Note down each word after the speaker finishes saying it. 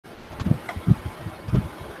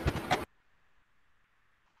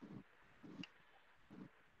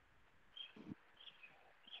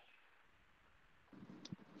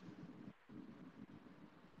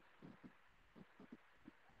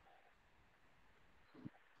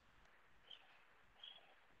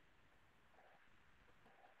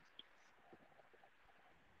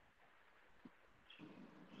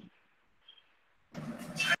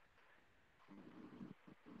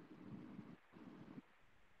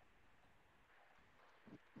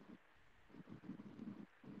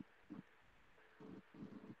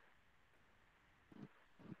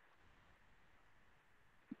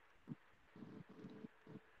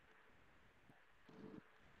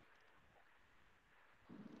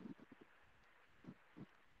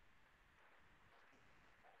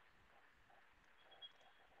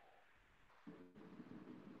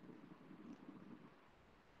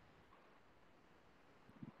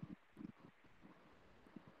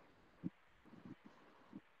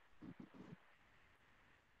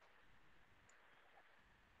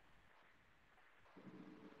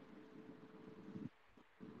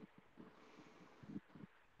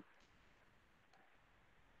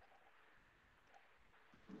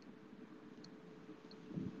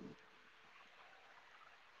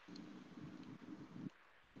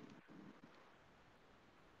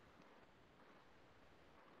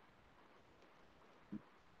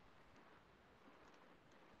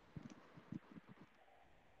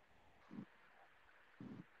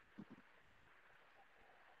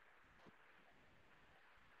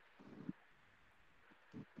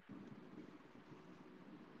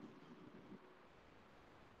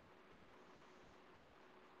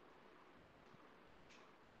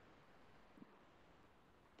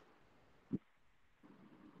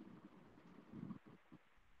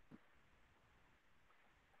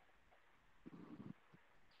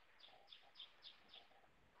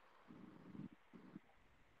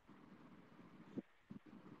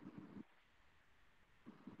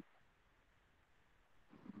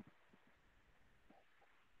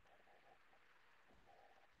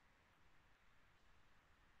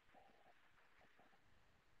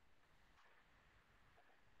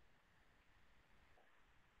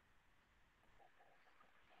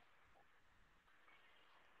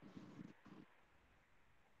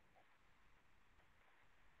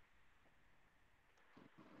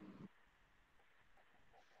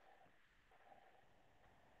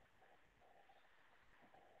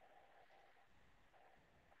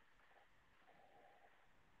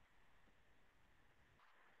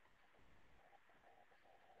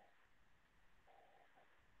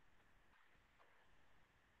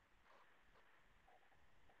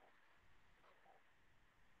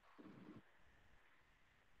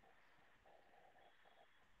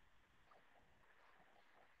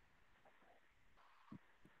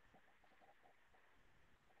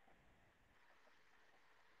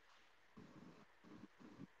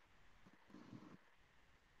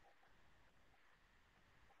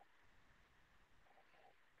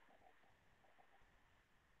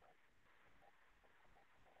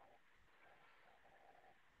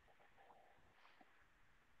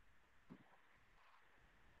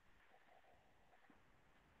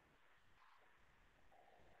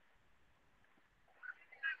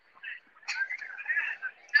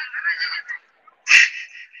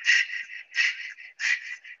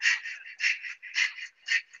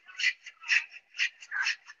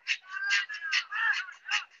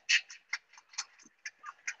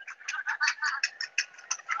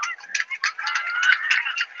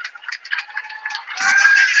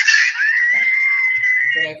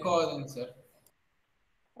Echo ஆகுதுங்க sir.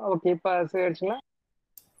 Okay, இப்போ சரியாயிடுச்சுங்களா?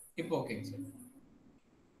 இப்போ ஓகேங்க sir.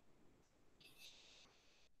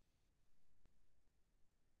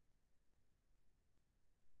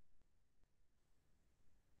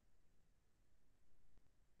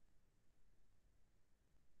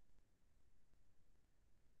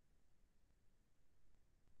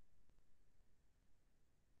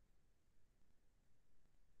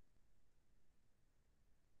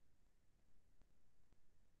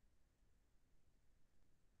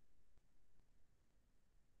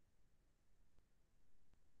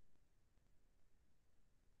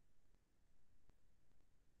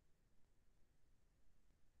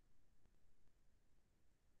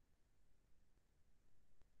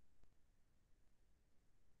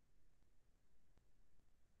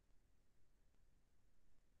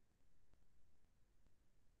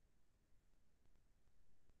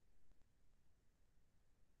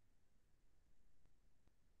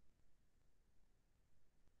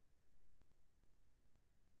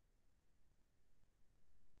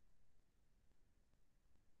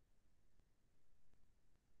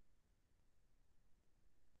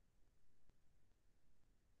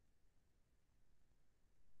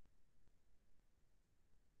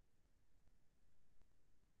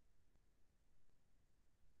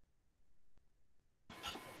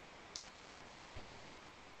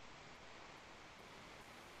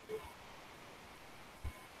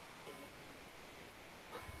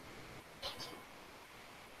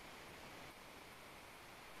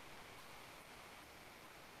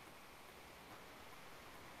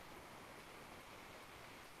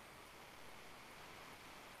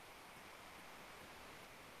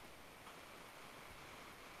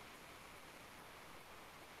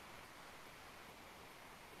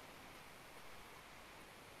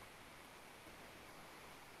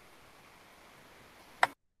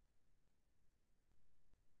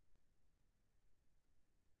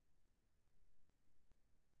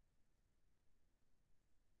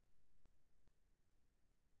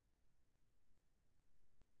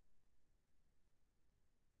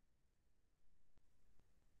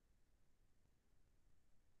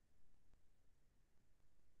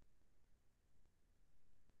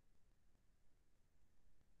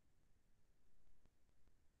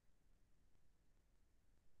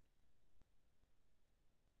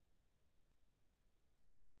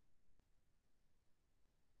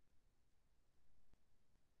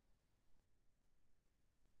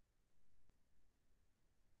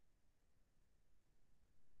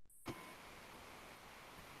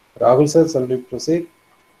 Rahul sir, shall we proceed?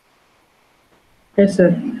 Yes, sir.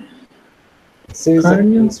 Say, sir,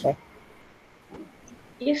 please start.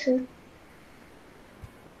 Yes, sir.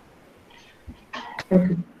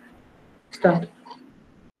 Okay. Start.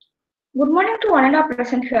 Good morning to one and all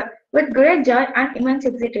present here. With great joy and immense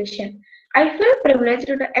excitation, I feel privileged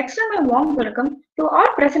to extend my warm welcome to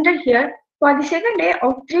all presented here for the second day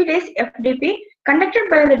of 3 days FDP conducted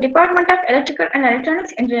by the Department of Electrical and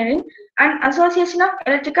Electronics Engineering and Association of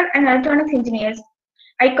Electrical and Electronics Engineers.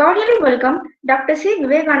 I cordially welcome Dr. C.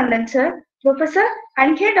 Vivekanandan sir, Professor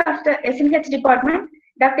and Head of the SNH Department,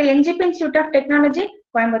 Dr. NGP Institute of Technology,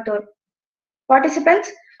 Coimbatore.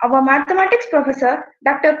 Participants, our mathematics professor,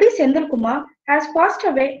 Dr. P. Sendil Kumar, has passed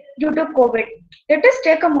away due to COVID. Let us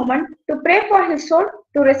take a moment to pray for his soul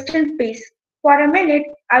to rest in peace. For a minute,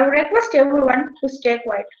 I would request everyone to stay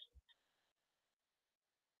quiet.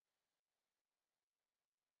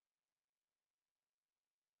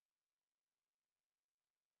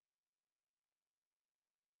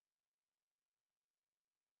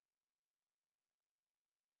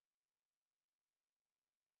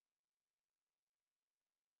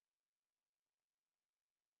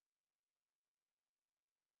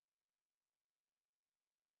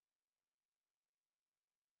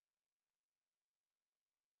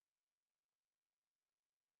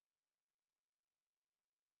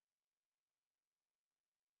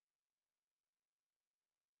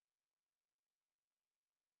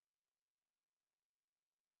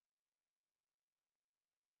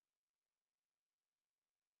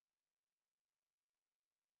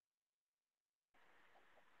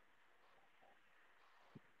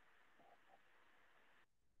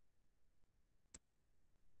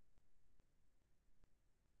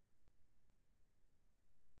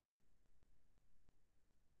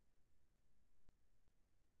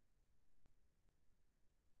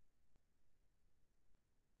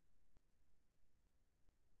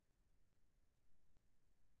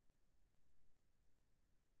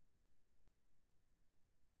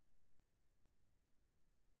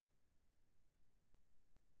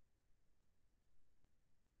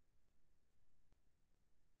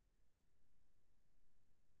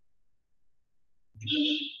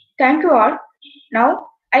 Thank you all. Now,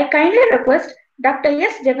 I kindly request Dr.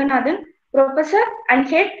 S. Jagannathan, Professor and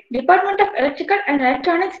Head, Department of Electrical and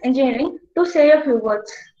Electronics Engineering, to say a few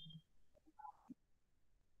words.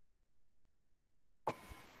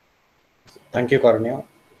 Thank you, Karnya.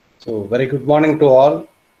 So, very good morning to all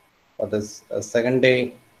for this second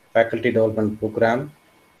day faculty development program.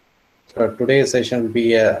 So, today's session will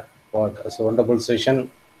be a wonderful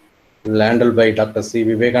session handled by Dr. C.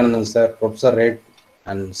 Vivekanandan sir, Professor Head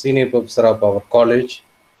and Senior Professor of our college.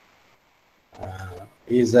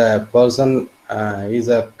 He is a person, he is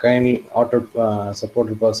a kind auto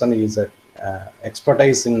supported person. He is a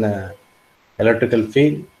expertise in electrical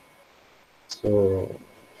field. So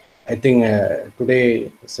I think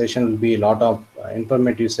today session will be a lot of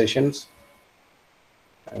informative sessions.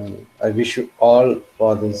 I wish you all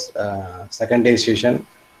for this second day session.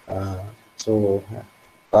 So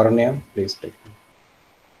Karanya, please take it.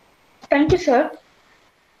 Thank you, sir.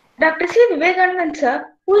 Dr. C. Vivekanandan sir,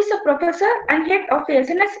 who is a professor and head of the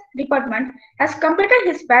SNS department, has completed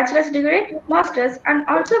his bachelor's degree, master's, and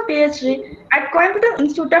also PhD at Coimbatore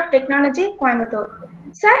Institute of Technology, Coimbatore.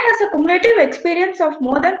 Sir has a cumulative experience of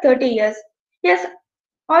more than 30 years. He is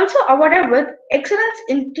also awarded with Excellence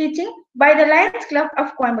in Teaching by the Lions Club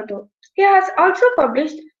of Coimbatore. He has also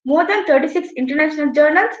published more than 36 international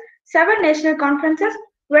journals, 7 national conferences,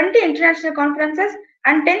 20 international conferences,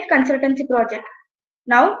 and 10 consultancy projects.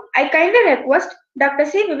 Now, I kindly request Dr.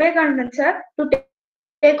 C. Vivekanandan sir to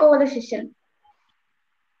take over the session.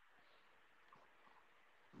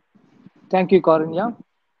 Thank you, Karanya.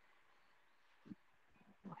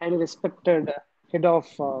 Highly respected head of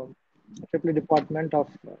Triple Department of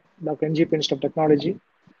Dr. NGP Institute of Technology,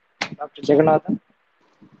 Dr. Jagannathan,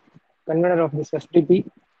 convener of this STP,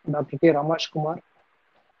 Dr. K. Ramash Kumar,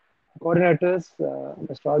 coordinators,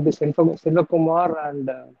 Mr. R.B. Silva Kumar and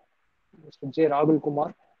Mr. J. Rahul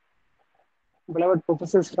Kumar, beloved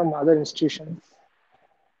professors from other institutions.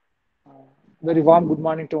 Very warm good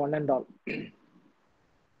morning to one and all.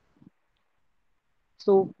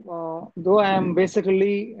 So, though I am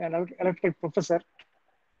basically an electrical professor,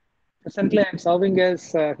 presently I am serving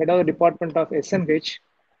as head of the Department of SMH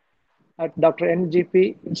at Dr.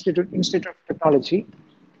 NGP Institute of Technology.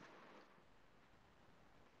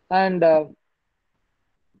 And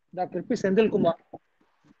Dr. P. Sendil Kumar,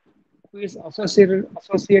 who is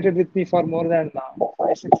associated with me for more than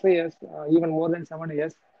 5-6 years, even more than 7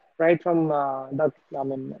 years, right from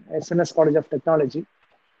SNS College of Technology.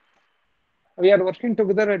 We are working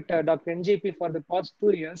together at Dr. NGP for the past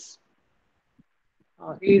 2 years.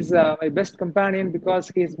 He is my best companion because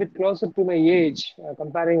he is a bit closer to my age,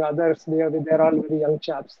 comparing others. They are all very young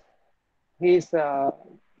chaps. He is a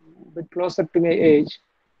bit closer to my age.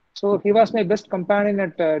 So he was my best companion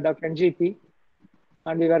at Dr. NGP,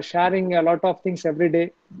 and we were sharing a lot of things every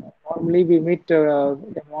day. Normally, we meet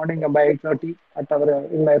in the morning by 8:30 at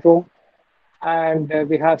in my room, and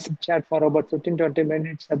we have some chat for about 15-20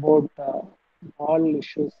 minutes about all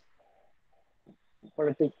issues,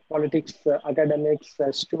 politics, academics,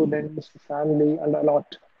 students, family, and a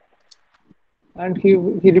lot. And he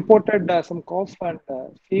reported some cough and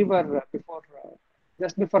fever before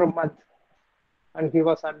just before a month, and he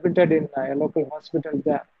was admitted in a local hospital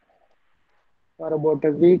there. For about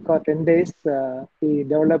a week or 10 days, he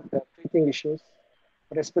developed breathing issues,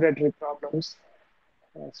 respiratory problems.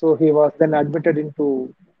 So he was then admitted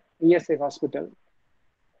into ESA hospital.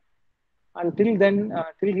 Until then,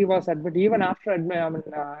 till he was admitted, even after,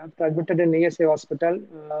 after admitted in ESA hospital,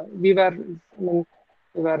 we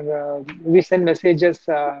send messages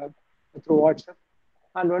through WhatsApp,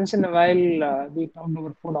 and once in a while we talked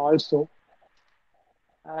over phone also.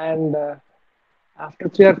 And after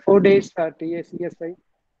 3 or 4 days at ESA,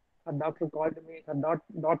 her doctor called me, her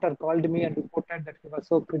daughter called me and reported that he was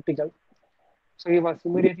so critical. So he was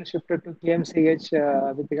immediately shifted to KMCH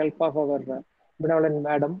with the help of our benevolent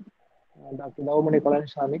madam, Dr. Daumani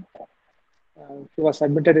Palaniswamy. He was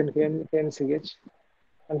admitted in KMCH,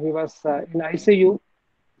 and he was in ICU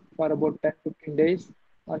for about 10-15 days.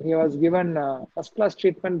 And he was given first-class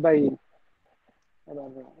treatment by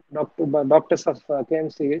doctors of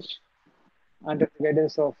KMCH under the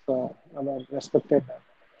guidance of our respected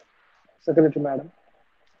secretary madam.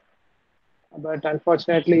 But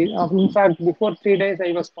unfortunately, in fact, before 3 days,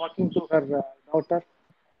 I was talking to her daughter.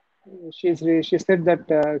 She said that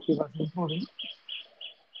he was improving.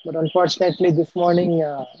 But unfortunately, this morning,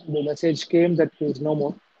 the message came that he is no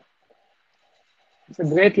more. It's a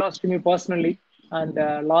great loss to me personally, and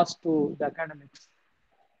loss to the academics.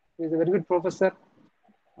 He is a very good professor,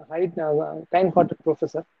 a kind-hearted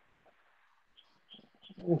professor.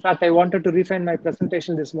 In fact, I wanted to refine my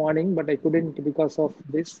presentation this morning, but I couldn't because of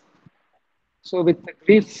this. So with the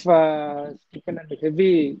grief stricken and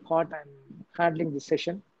heavy heart, I'm handling this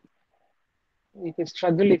session. If I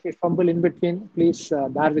struggle, if I fumble in between, please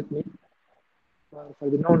bear with me for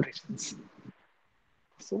the known reasons.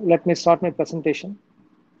 So let me start my presentation.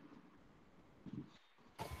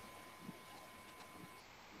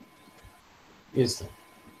 Yes, sir.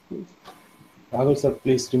 Rahul sir,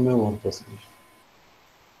 please remove one presentation.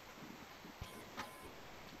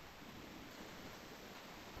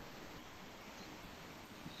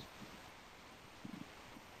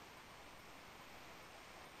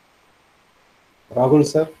 Rahul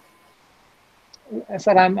sir?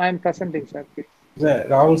 Sir, I'm presenting, sir. Please.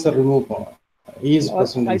 Rahul sir, remove. He is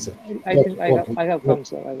presenting, I sir. think I have come,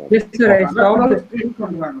 sir. Yes, sir. I stopped the screen.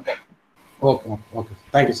 Okay.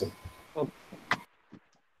 Thank you, sir. Okay.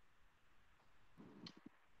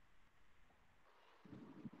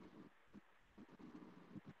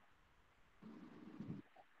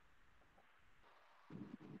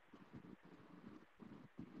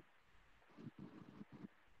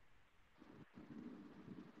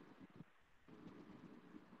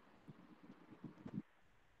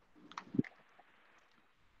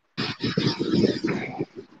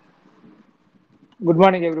 Good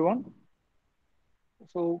morning, everyone.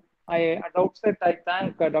 So at outset, I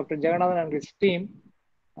thank Dr. Jagannathan and his team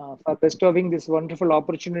for bestowing this wonderful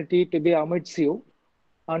opportunity to be amidst you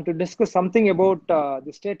and to discuss something about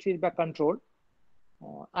the state feedback control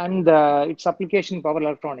and its application in power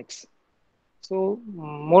electronics. So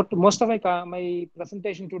most of my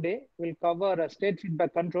presentation today will cover state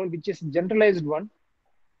feedback control, which is generalized one.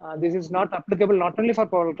 This is not applicable not only for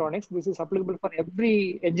power electronics, this is applicable for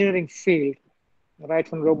every engineering field, right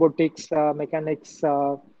from robotics, mechanics,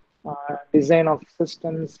 design of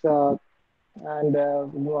systems, and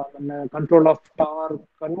control of torque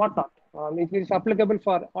and whatnot. It is applicable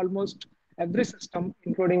for almost every system,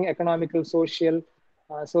 including economical,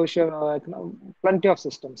 plenty of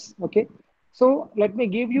systems. Okay, so let me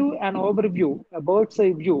give you an overview, a bird's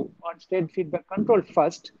eye view on state feedback control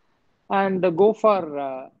first, and go for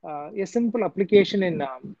a simple application in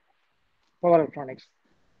power electronics.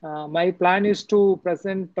 My plan is to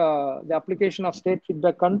present the application of state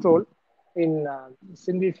feedback control in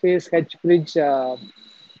single phase H bridge rectifier,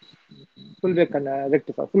 full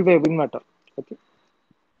wave inverter. Okay.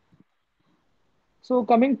 So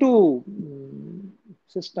coming to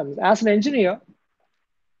systems, as an engineer,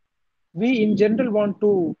 we in general want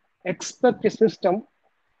to expect a system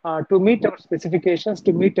to meet our specifications,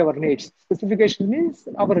 to meet our needs. Specification means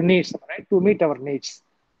our needs, right? To meet our needs.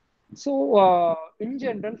 So, in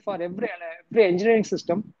general, for every engineering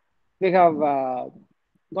system, we have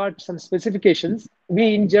got some specifications.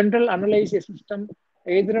 We, in general, analyze a system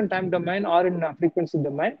either in time domain or in frequency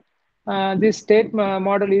domain. This state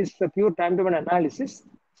model is a pure time domain analysis.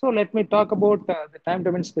 So, let me talk about the time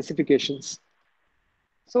domain specifications.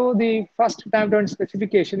 So, the first time domain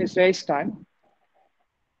specification is race time.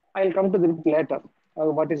 I'll come to this later.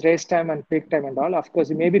 What is race time and peak time and all. Of course,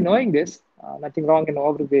 you may be knowing this. Nothing wrong in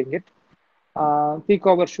overdoing it. Peak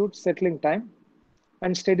overshoot, settling time,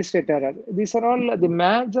 and steady state error. These are all the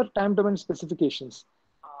major time domain specifications.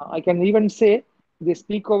 I can even say this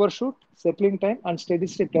peak overshoot, settling time, and steady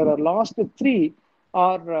state error. Last three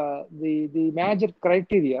are the major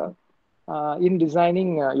criteria in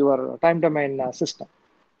designing your time domain system.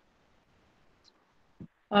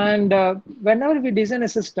 And whenever we design a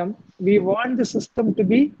system, we want the system to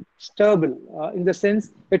be stable in the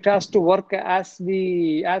sense it has to work as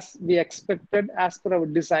we expected as per our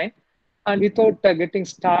design, and without getting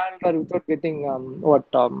stalled or without getting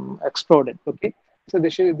exploded. Okay, so the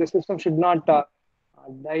system should not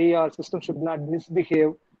die or system should not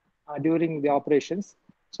misbehave during the operations.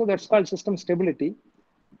 So that's called system stability.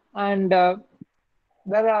 And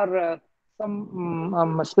there are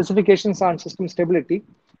some specifications on system stability.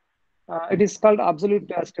 It is called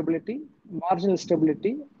absolute stability, marginal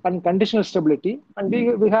stability, and conditional stability. And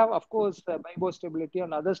we have, of course, bibo stability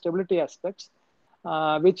and other stability aspects,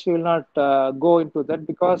 which we will not go into that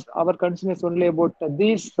because our concern is only about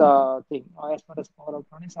these things as far as power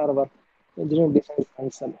electronics or our engineering design is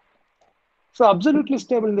concerned. So absolutely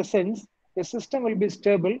stable in the sense the system will be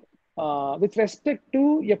stable with respect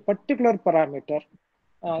to a particular parameter,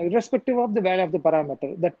 irrespective of the value of the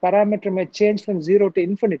parameter. That parameter may change from 0 to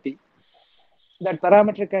infinity. That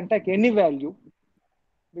parameter can take any value,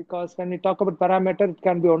 because when we talk about parameter, it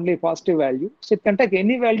can be only positive value. So it can take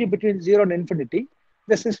any value between 0 and infinity.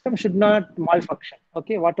 The system should not malfunction.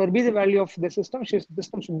 Okay, whatever be the value of the system should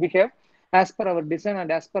behave as per our design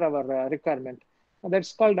and as per our requirement. And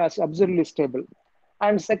that's called as absolutely stable.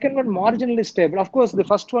 And second one, marginally stable. Of course, the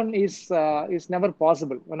first one is never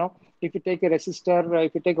possible. If you take a resistor,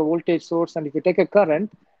 if you take a voltage source, and if you take a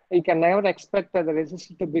current, you can never expect the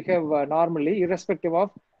resistor to behave normally, irrespective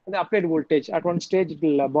of the applied voltage. At one stage, it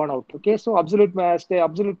will burn out. Okay, so absolute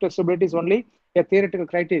stability is only a theoretical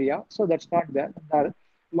criteria, so that's not there.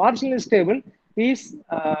 Marginally stable is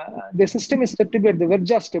the system is said to be at the verge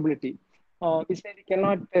of stability. We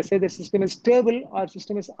cannot say the system is stable or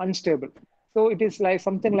system is unstable. So it is like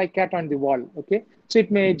something like cat on the wall. Okay, so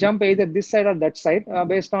it may jump either this side or that side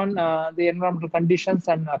based on the environmental conditions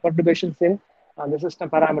and perturbations in the system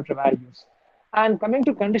parameter values. And coming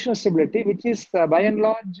to conditional stability, which is by and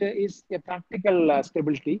large is a practical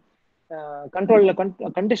stability,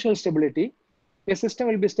 conditional stability. A system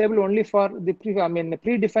will be stable only for the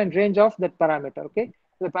predefined range of that parameter. Okay,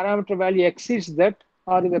 the parameter value exceeds that,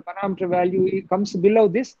 or the parameter value comes below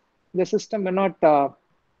this, the system may not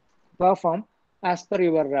perform as per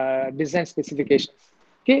your design specifications.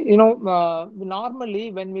 Okay,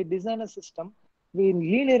 normally when we design a system, we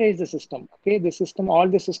linearize the system. Okay, all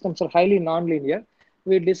the systems are highly non-linear.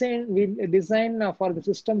 We design for the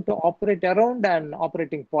system to operate around an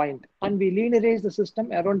operating point, and we linearize the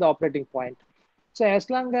system around the operating point. So as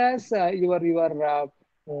long as the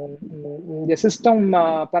system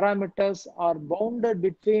parameters are bounded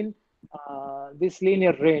between this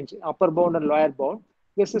linear range, upper bound and lower bound,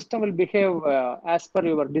 the system will behave as per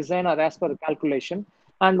your design or as per calculation.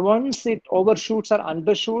 And once it overshoots or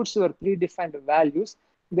undershoots your predefined values,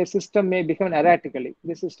 the system may behave erratically.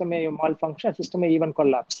 The system may malfunction, the system may even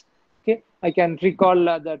collapse. Okay, I can recall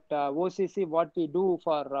that OCC, what we do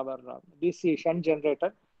for our DC shunt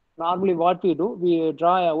generator. Normally, what we do, we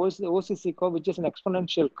draw a OCC curve, which is an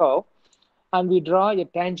exponential curve, and we draw a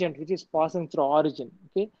tangent which is passing through origin.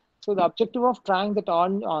 Okay, so the objective of trying that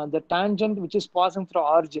on the tangent which is passing through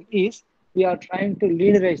origin is we are trying to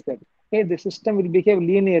linearize that. Okay, the system will behave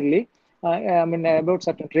linearly. About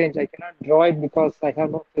certain range. I cannot draw it because I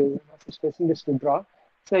have no specialist to draw.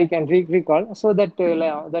 So you can recall. So that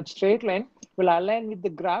that straight line will align with the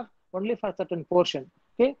graph only for a certain portion.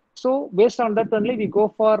 Okay, so based on that only we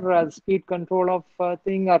go for speed control of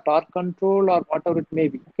thing or torque control or whatever it may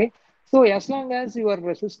be. Okay, so as long as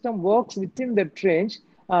your system works within that range,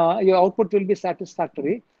 your output will be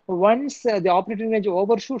satisfactory. Once the operating range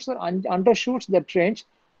overshoots or undershoots that range,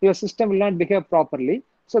 your system will not behave properly.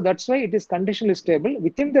 So that's why it is conditionally stable.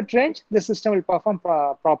 Within that range, the system will perform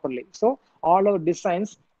properly. So all our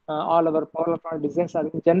designs, all our power electronic designs,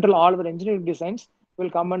 in general, all our engineering designs will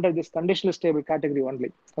come under this conditionally stable category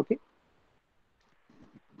only. Okay.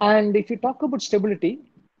 And if you talk about stability,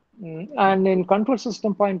 and in control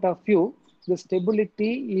system point of view, the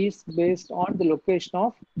stability is based on the location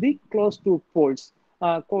of the closed loop poles.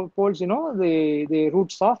 Poles, the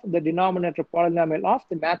roots of the denominator polynomial of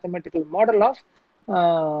the mathematical model of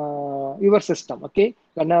your system. Okay,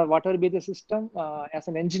 whatever be the system, as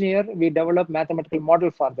an engineer, we develop mathematical model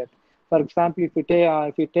for that. For example,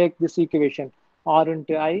 if you take this equation, R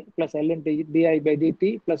into I plus L into di by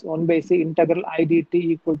dt plus 1 by c integral I dt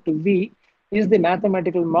equal to V is the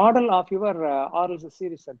mathematical model of your RLC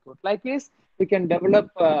series circuit. Like this, we can develop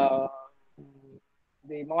the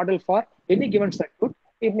model for any given circuit.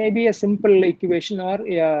 It may be a simple equation or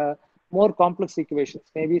a more complex equations,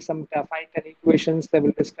 maybe some 5-10 equations that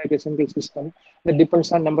will describe a single system. That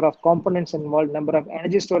depends on number of components involved, number of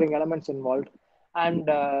energy storing elements involved, and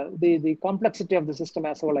the complexity of the system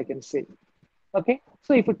as well, I can say. Okay,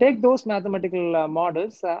 so if you take those mathematical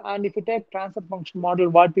models and if you take transfer function model,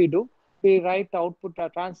 what we do, we write output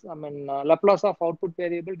Laplace of output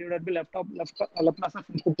variable divided by Laplace of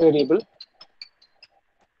input variable.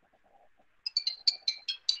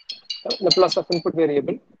 Laplace of input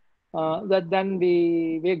variable. That then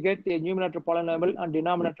we get a numerator polynomial and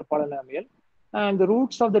denominator polynomial, and the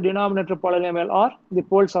roots of the denominator polynomial are the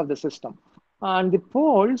poles of the system. And the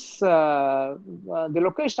poles, the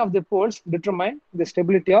location of the poles determine the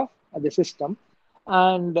stability of the system.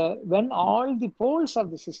 And when all the poles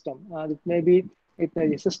of the system,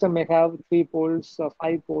 the system may have 3 poles,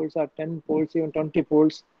 5 poles, or 10 poles, even 20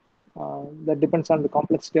 poles. That depends on the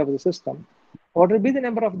complexity of the system. What will be the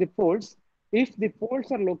number of the poles? If the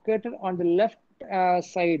poles are located on the left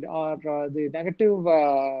side or the negative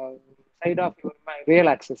side of your real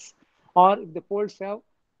axis, or if the poles have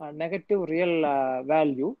negative real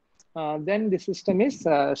value, then the system is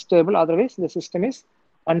stable. Otherwise, the system is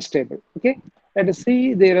unstable. Okay. Let us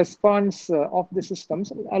see the response of the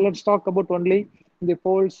systems. Let's talk about only the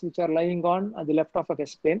poles which are lying on the left of a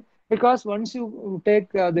S-plane. Because once you take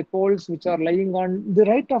the poles which are lying on the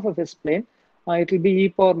right of a S-plane, it will be e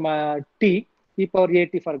power t, e power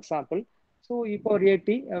at, for example. So e power at,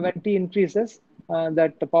 when t increases,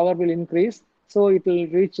 that the power will increase. So it will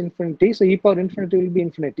reach infinity. So e power infinity will be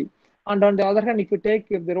infinity. And on the other hand, if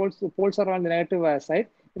the poles are on the negative side,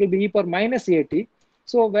 it will be e power minus at.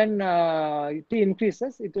 So when t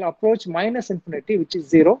increases, it will approach minus infinity, which is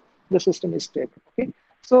zero. The system is stable. Okay.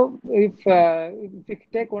 So if we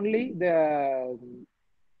take only the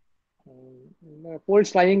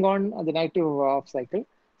poles lying on the negative of cycle,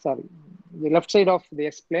 sorry, the left side of the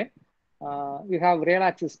S plane, you have real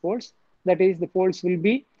axis poles. That is, the poles will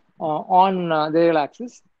be on the real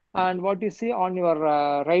axis. And what you see on your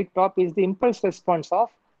right top is the impulse response of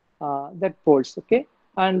that poles. Okay.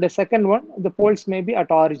 And the second one, the poles may be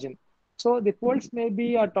at origin. So the poles may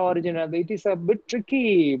be at origin. It is a bit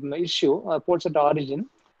tricky issue, poles at origin.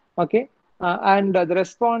 Okay. And the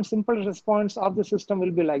impulse response of the system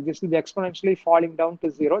will be like this, will be exponentially falling down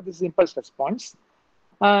to zero. This is impulse response.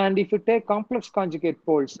 And if you take complex conjugate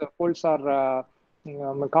poles, poles are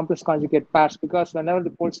complex conjugate pairs, because whenever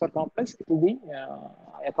the poles are complex, it will be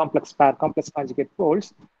a complex pair, complex conjugate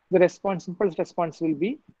poles. The impulse response will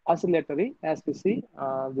be oscillatory, as we see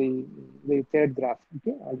the third graph.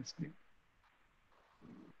 Okay, on the screen.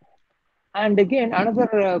 And again,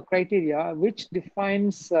 another criteria which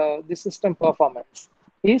defines the system performance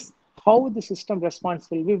is how the system response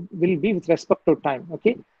will be with respect to time.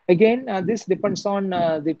 Okay. Again, this depends on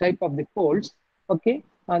the type of the poles. Okay.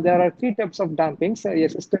 There are three types of dampings. A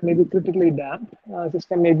system may be critically damped,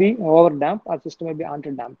 system may be over damped, or system may be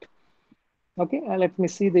under damped. Okay, let me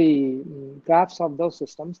see the graphs of those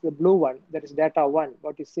systems. The blue one, that is data one,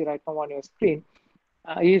 what you see right now on your screen,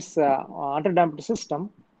 is underdamped system.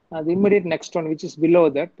 The immediate next one, which is below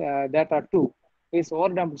that, data 2, is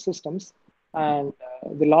overdamped systems. And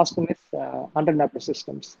the last one is underdamped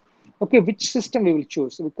systems. Okay, which system we will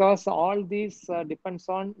choose? Because all these depends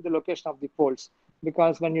on the location of the poles.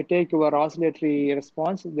 Because when you take your oscillatory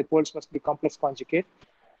response, the poles must be complex conjugate.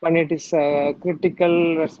 When it is a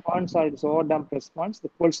critical response or it's overdamped response, the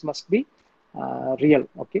poles must be real,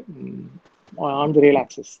 okay, on the real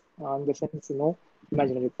axis, on the sense, no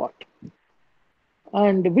imaginary part.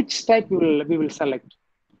 And which type we will select?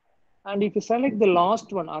 And if you select the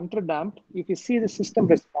last one, underdamped, if you see the system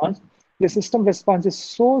response is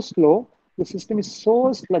so slow, the system is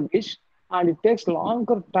so sluggish, and it takes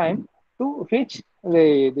longer time to reach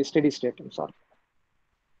the steady state. I'm sorry,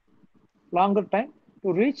 longer time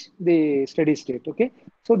to reach the steady state. Okay,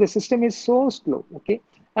 so the system is so slow. Okay,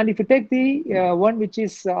 and if you take the one which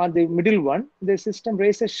is the middle one, the system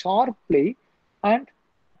raises sharply, and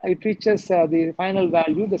it reaches the final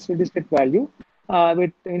value, the steady state value,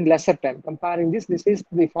 in lesser time. Comparing this is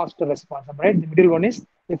the faster response, right? The middle one is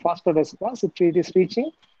the faster response. It is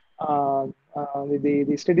reaching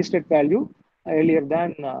the steady state value earlier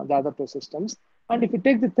than the other two systems. And if you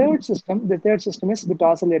take the third system is a bit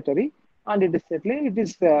oscillatory, and it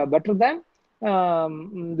is better than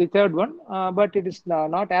the third one, but it is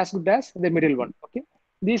not as good as the middle one. Okay,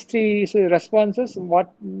 these three responses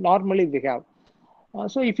what normally we have.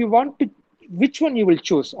 So if you want to, which one you will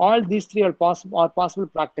choose? All these three are possible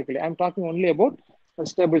practically. I'm talking only about a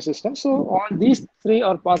stable system. So all these three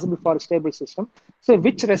are possible for a stable system. So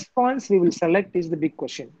which response we will select is the big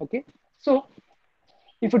question. Okay. So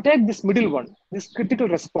if you take this middle one, this critical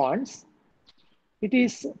response, it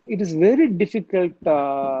is very difficult,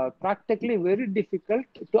 practically very difficult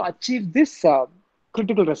to achieve this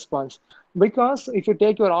critical response, because if you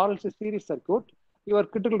take your RLC series circuit, your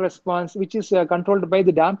critical response, which is controlled by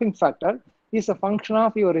the damping factor, is a function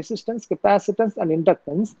of your resistance, capacitance, and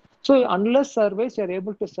inductance. So unless always you are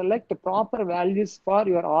able to select the proper values for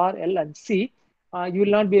your R, L, and C, you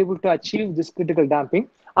will not be able to achieve this critical damping.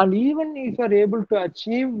 And even if you are able to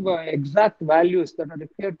achieve exact values that are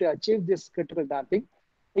required to achieve this critical damping,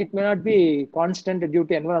 it may not be constant due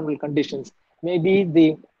to environmental conditions. Maybe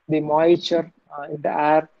the moisture in the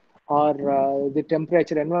air, or the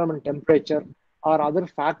temperature, environment temperature, or other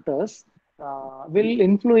factors will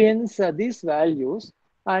influence these values,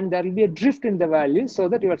 and there will be a drift in the values, so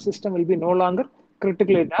that your system will be no longer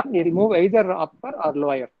critically damped. You remove either upper or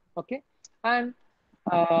lower. Okay, and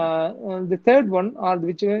the third one, or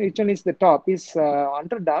which one is the top, is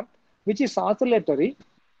underdamped, which is oscillatory.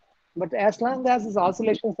 But as long as these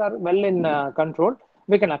oscillations are well in control,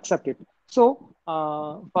 we can accept it. So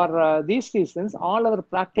for these reasons, all our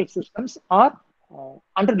practical systems are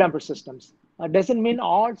underdamped systems. Doesn't mean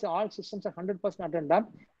all systems are 100% underdamped.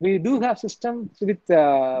 We do have systems with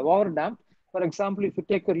overdamped. For example, if you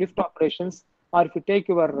take your lift operations, or if you take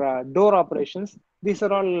your door operations, these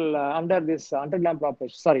are all under this underdamped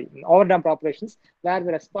operations, sorry, overdamped operations, where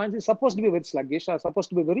the response is supposed to be very sluggish or supposed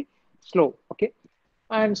to be very slow. Okay.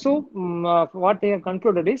 And so what they have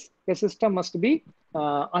concluded is a system must be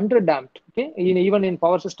underdamped. Okay, even in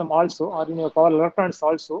power system also, or in your power electronics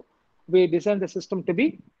also, we design the system to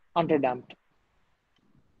be underdamped.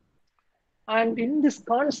 And in this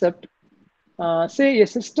concept, say a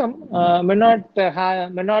system may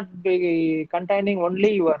not be containing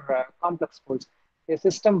only your complex poles. A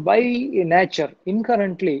system by nature,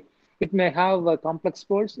 inherently, it may have complex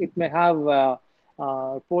poles, it may have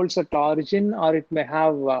poles at origin, or it may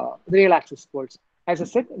have real axis poles. As I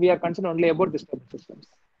said, we are concerned only about the stable systems.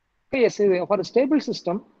 Okay, yes, for a stable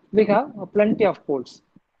system, we have plenty of poles.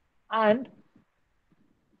 And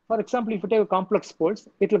for example, if you take a complex pulse,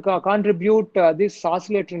 it will contribute this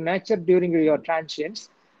oscillatory nature during your transients.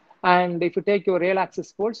 And if you take your real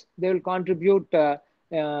axis pulse, they will contribute the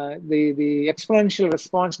exponential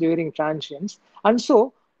response during transients. And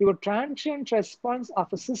so your transient response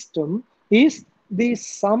of a system is the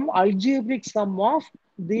algebraic sum of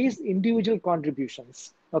these individual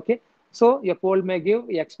contributions. Okay. So a pole may give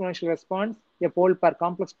exponential response, a pole per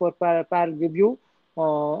complex pair give you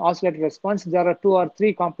oscillator response. There are 2 or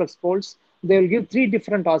 3 complex poles. They will give 3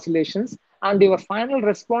 different oscillations, and your final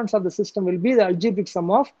response of the system will be the algebraic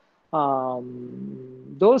sum of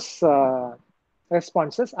those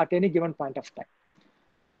responses at any given point of time.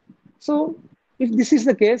 So if this is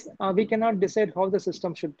the case, we cannot decide how the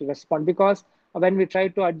system should respond, because when we try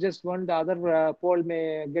to adjust one, the other pole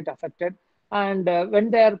may get affected. And when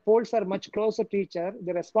their poles are much closer to each other,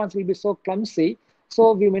 the response will be so clumsy.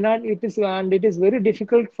 So we may not, it is very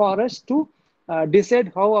difficult for us to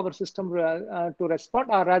decide how our system to respond,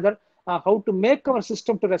 or rather how to make our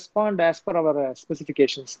system to respond as per our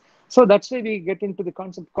specifications. So that's why we get into the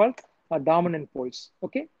concept called dominant poles.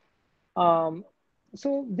 Okay. Um,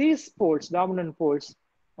 so these poles, dominant poles,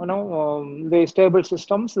 the stable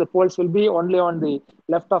systems, the poles will be only on the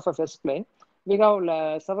left of a S plane. We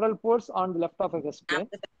have several poles on the left of a S plane,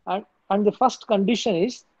 and the first condition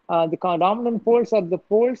is the dominant poles are the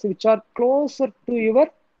poles which are closer to your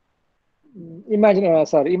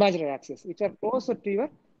imaginary axis, which are closer to your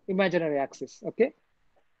imaginary axis. Okay.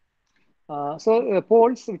 So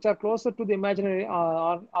poles which are closer to the imaginary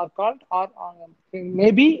are called, or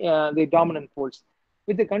maybe the dominant poles.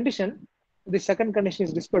 With the condition, the second condition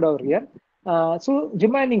is displayed over here. So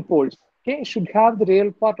remaining poles, okay, should have the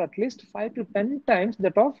real part at least 5 to 10 times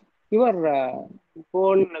that of your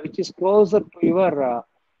pole which is closer to your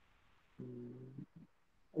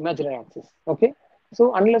imaginary axis. Okay.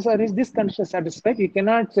 So unless there is this condition satisfied, you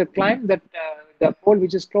cannot claim that the pole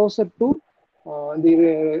which is closer to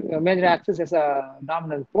the imaginary axis as a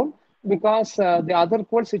dominant pole, because the other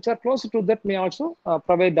poles which are closer to that may also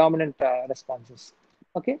provide dominant responses.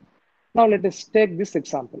 Okay. Now let us take this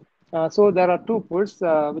example. So there are 2 poles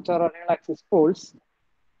which are real axis poles,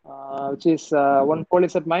 which is one pole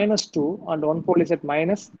is at -2 and one pole is at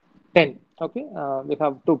 -10. Okay. We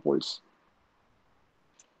have 2 poles.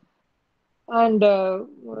 And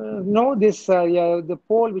now this yeah, the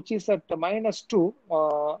pole which is at -2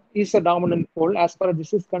 is a dominant pole as far as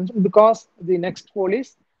this is concerned, because the next pole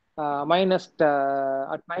is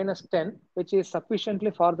at -10, which is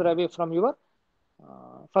sufficiently farther away from your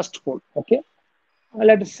first pole. Okay,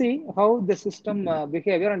 let us see how the system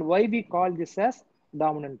behavior and why we call this as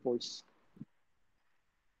dominant poles.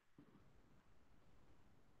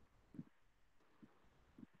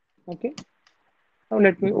 Okay, now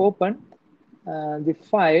let me open the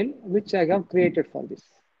file which I have created for this.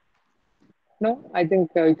 No, I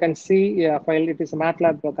think you can see a file. It is a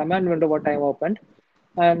MATLAB command window what I have opened.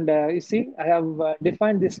 And you see, I have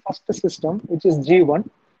defined this first system, which is G1.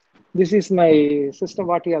 This is my system,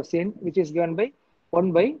 what you have seen, which is given by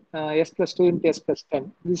 1 by S plus 2 into S plus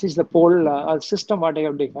 10. This is the pole system, what I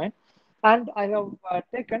have defined. And I have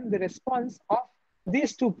taken the response of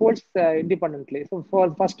these 2 poles independently. So for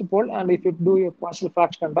the first pole, and if you do a partial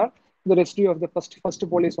fraction and all, the residue of the first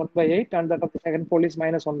pole is 1 by 8, and that of the second pole is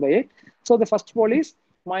 -1 by 8. So the first pole is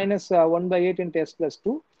 -1 by 8 into S plus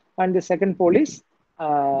 2, and the second pole is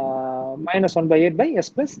 -1 by 8 by S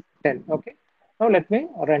plus 10. Okay. Now let me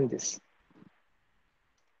run this.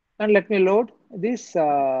 And let me load these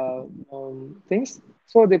things.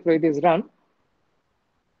 So the it is run.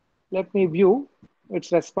 Let me view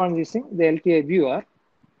its response using the LTI viewer.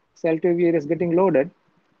 So LTI viewer is getting loaded.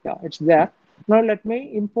 Yeah, it's there. Now let me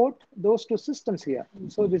import those 2 systems here.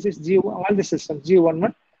 So this is G1, all the systems,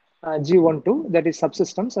 G11, G12, that is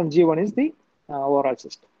subsystems, and G1 is the overall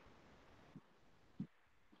system.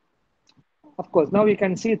 Of course, now you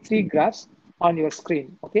can see 3 graphs on your screen.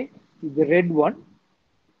 Okay, the red one,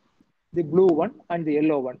 the blue one, and the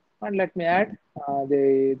yellow one. And let me add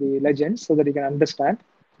the legends so that you can understand.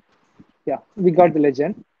 Yeah, we got the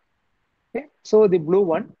legend. Okay, so the blue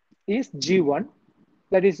one is G1,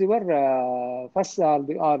 that is your first or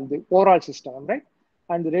the overall system, right?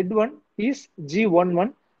 And the red one is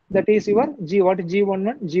G11, that is your G what is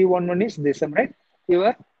G11? G11 is this one, right?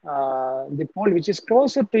 Your the pole which is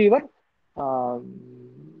closer to your um,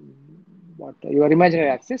 what your imaginary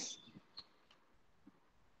axis,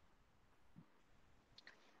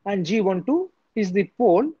 and G12 is the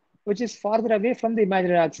pole which is farther away from the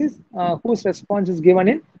imaginary axis, whose response is given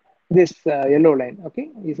in this yellow line. Okay,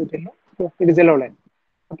 is it yellow? So it is yellow line.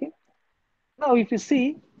 Okay. Now, if you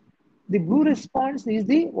see, the blue response is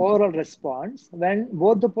the overall response when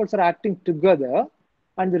both the poles are acting together,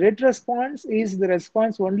 and the red response is the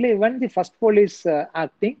response only when the first pole is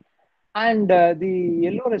acting, and the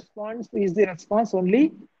yellow response is the response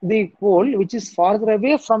only the pole which is farther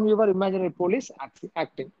away from your imaginary pole is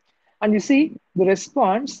acting. And you see, the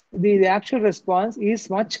response, the actual response is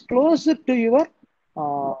much closer to your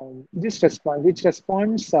this response, which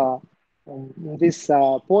responds this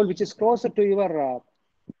pole which is closer to your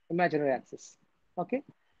imaginary axis. Okay,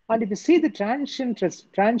 and if you see the transient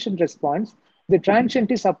response, the transient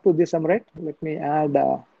is up to this. I'm right. Let me add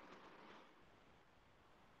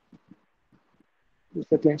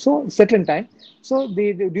settling. So settling time. So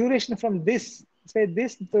the duration from this, say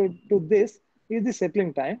this to this, is the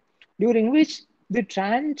settling time, during which the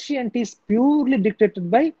transient is purely dictated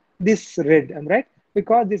by this red. I'm right,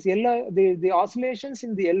 because this yellow, the oscillations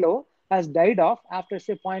in the yellow has died off after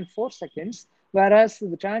say zero point 0.4 seconds, whereas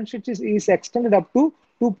the transient is extended up to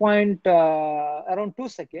 2 point around 2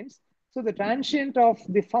 seconds. So the transient of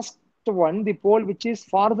the first one, the pole which is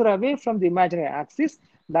farther away from the imaginary axis,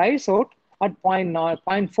 dies out at zero point 0.9, zero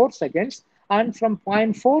point 0.4 seconds, and from zero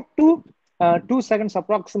point 0.4 to 2 seconds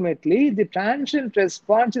approximately, the transient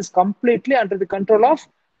response is completely under the control of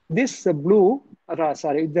this blue,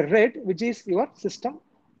 sorry, the red, which is your system,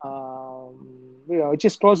 which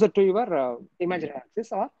is closer to your imaginary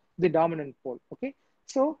axis or the dominant pole. Okay,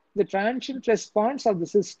 so the transient response of the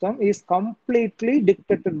system is completely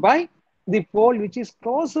dictated by the pole which is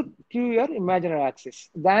closer to your imaginary axis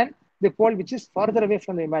than the pole which is further away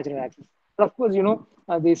from the imaginary axis. But of course,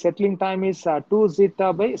 the settling time is 2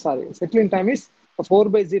 zeta by, sorry, settling time is 4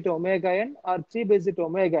 by zeta omega n or 3 by zeta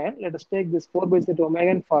omega n. Let us take this 4 by zeta omega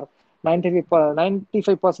n for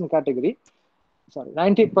 95% category, sorry,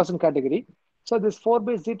 90% category. So this 4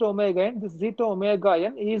 by zeta omega n, this zeta omega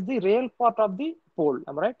n is the real part of the pole.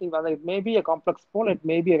 Am I right? It may be a complex pole, it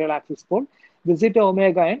may be a real axis pole. The zeta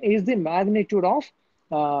omega n is the magnitude of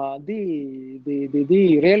the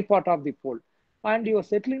real part of the pole. And your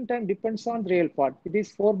settling time depends on the real part. It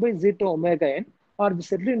is 4 by zeta omega n, or the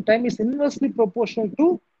settling time is inversely proportional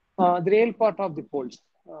to the real part of the poles.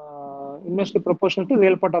 Inversely proportional to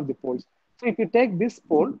real part of the poles. So if you take this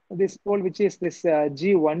pole which is this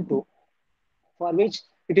G12, for which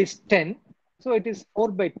it is 10, so it is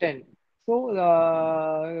 4 by 10. So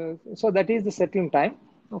that is the settling time.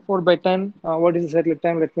 4 by 10, what is the settling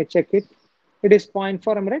time? Let me check it. It is zero point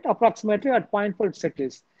 0.4, I'm right? Approximately at zero point 0.4 it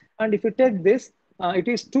settles. And if you take this, it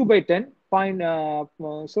is 2 by 10.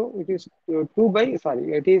 So it is 2 by,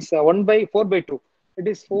 sorry, it is 1 by 4 by 2. It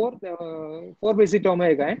is 4 by zeta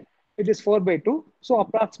omega, and it is 4 by 2. So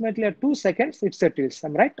approximately at 2 seconds it settles.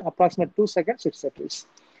 I'm right? Approximately 2 seconds it settles.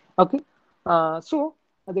 Okay.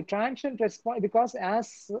 The transient response, because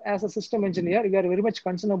as a system engineer, we are very much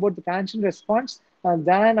concerned about the transient response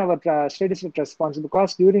than our steady state response,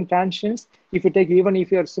 because during transients, if you take, even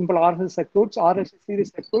if you are simple RLC circuits, RLC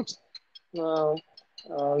series circuits, uh,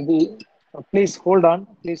 the please hold on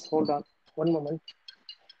one moment.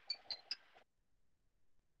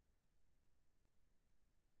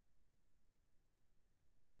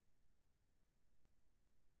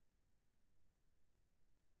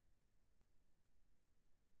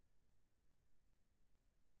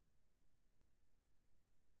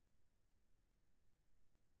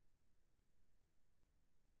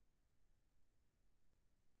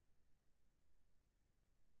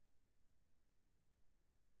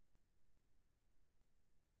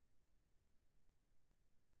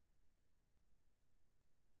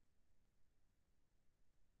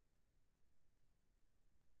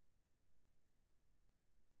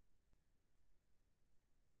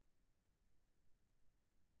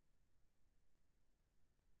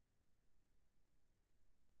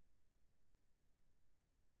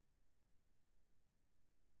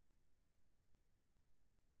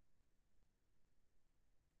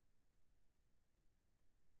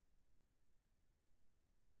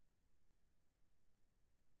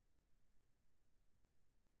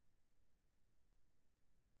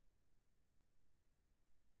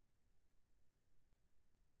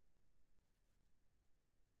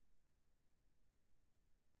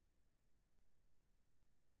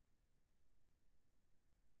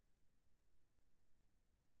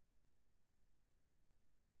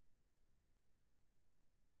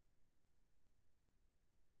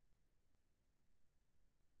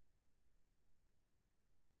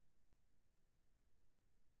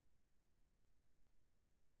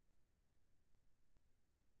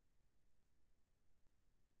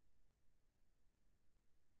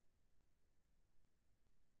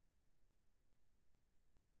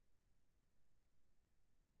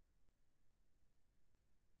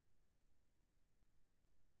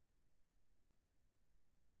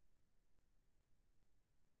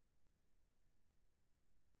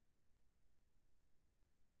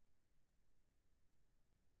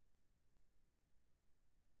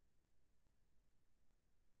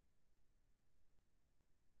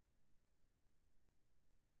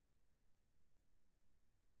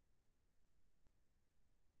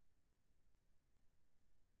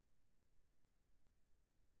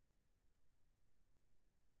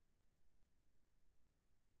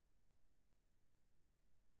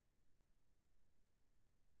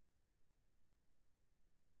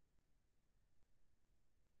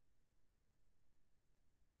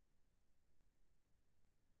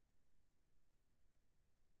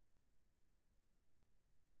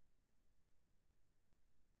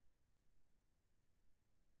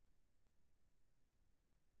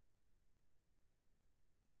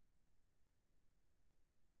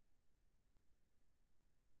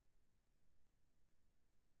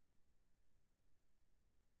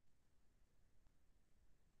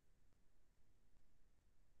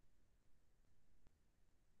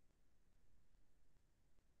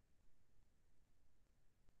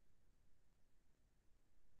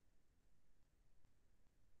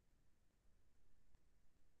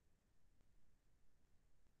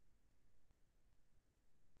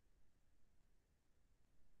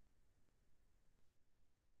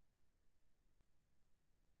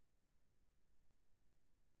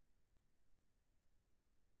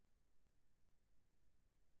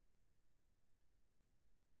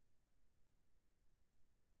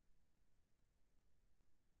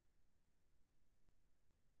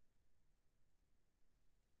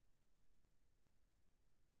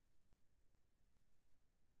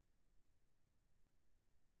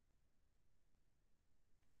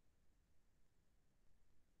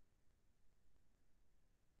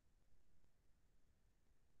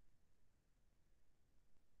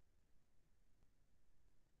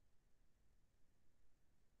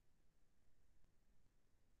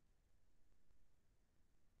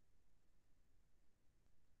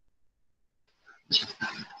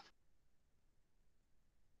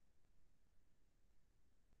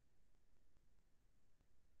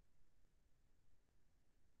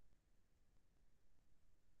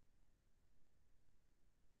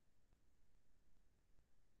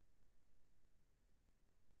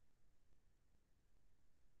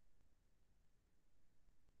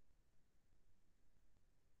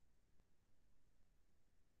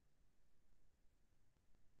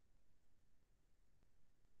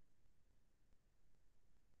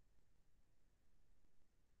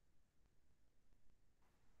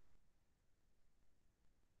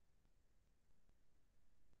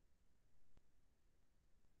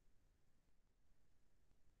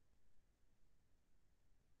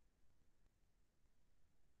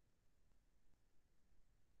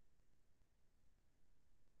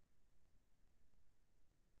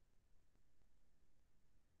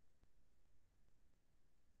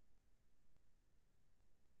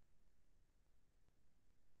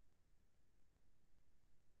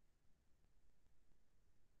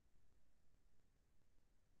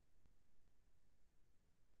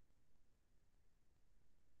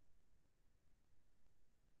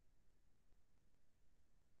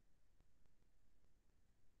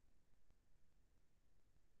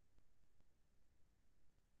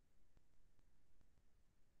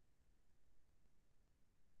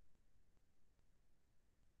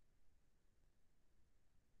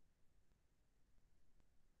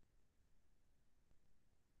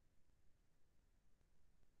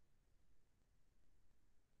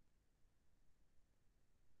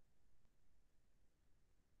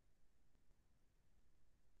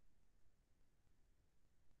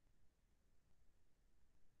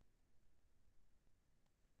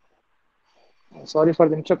 Sorry for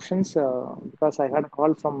the interruptions because I had a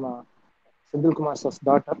call from Sindhil Kumar's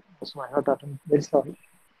daughter, so I had to attend. Very sorry.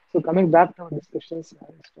 So coming back to our discussions,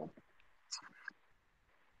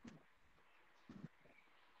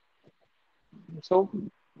 so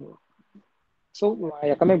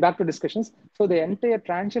coming back to discussions, so the entire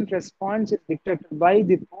transient response is dictated by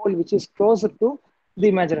the pole which is closer to the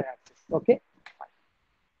imaginary axis. Okay,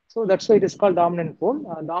 so that's why it is called dominant pole.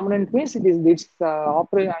 Dominant means its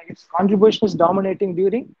contribution is dominating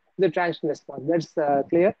during the transition response. That's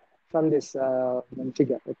clear from this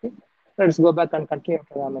figure. Okay, let's go back and continue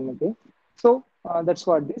after again. So that's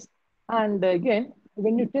what this. And again,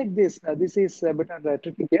 when you take this, this is a bit of a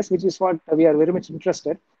tricky case, which is what we are very much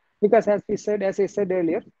interested, because as I said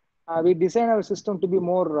earlier, we design our system to be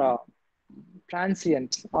more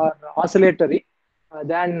transient or oscillatory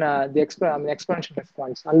than exponential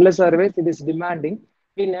response. Unless otherwise it is demanding,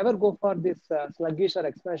 we never go for this sluggish or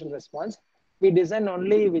exponential response. We design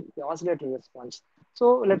only with the oscillatory response.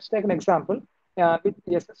 So let's take an example with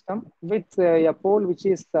a system with a pole which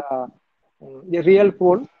is a real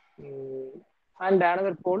pole and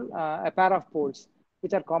another pole, a pair of poles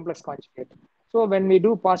which are complex conjugate. So when we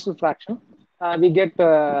do partial fraction, we get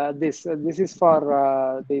this. This is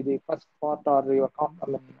for the first part or your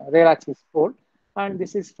real axis pole, and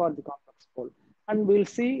this is for the complex pole. And we'll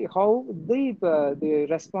see how the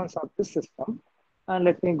response of this system. And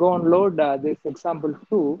let me go and load this example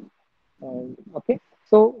 2. Okay,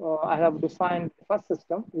 so I have defined the first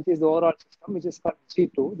system, which is the overall system, which is called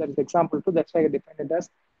G2. That is example 2. That's why I defined it as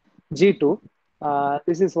G2.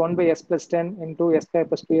 This is 1 by s plus 10 into s square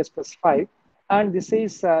plus 2s plus 5. And this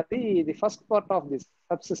is the first part of this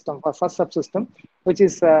subsystem, or first subsystem, which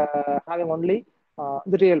is having only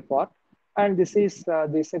the real part. And this is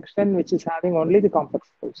the section which is having only the complex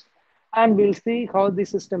poles. And we'll see how the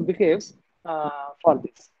system behaves for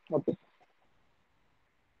this. Okay.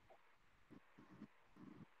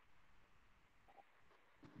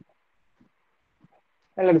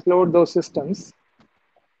 And let's load those systems,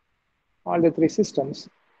 all the three systems,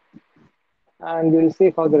 and we'll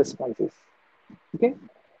see how the response is. Okay.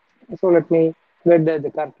 So let me get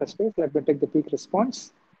the characteristics. Let me take the peak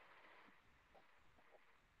response.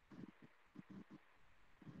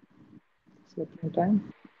 Second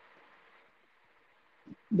time.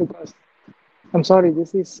 Because I'm sorry,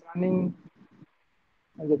 this is running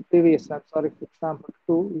as the previous. I'm sorry, for example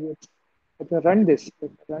 2. Let me run this.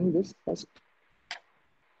 Let me run this first.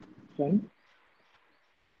 Run.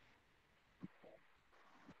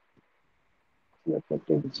 Let me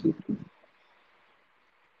take G2.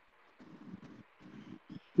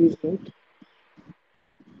 Please wait.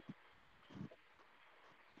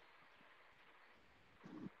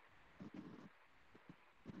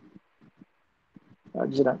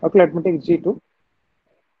 Okay, let me take G2.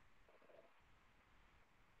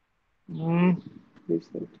 Please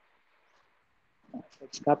wait.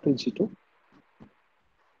 It's capital G2.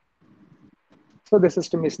 So the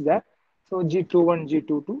system is there. So G21,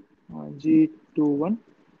 G22, G21,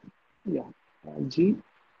 yeah,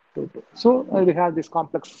 G22. So we have this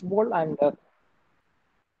complex pole and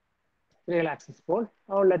real axis pole.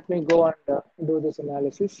 Now let me go and do this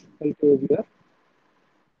analysis. I'll do it here.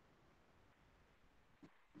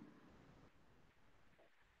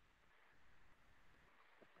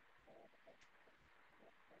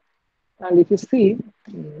 And if you see,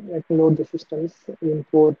 let me load the systems,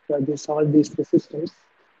 import all these three systems.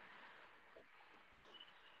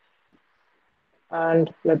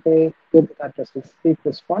 And let me get the characteristics. Peak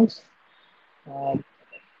response.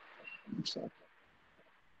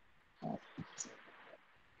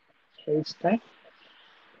 Stage time.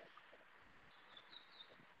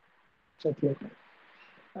 Settling time.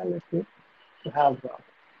 And let me have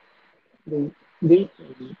the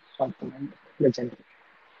component legend.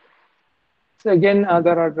 So again,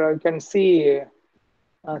 there are you can see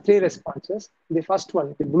three responses. The first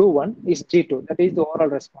one, the blue one, is G2. That is the oral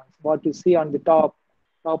response. What you see on the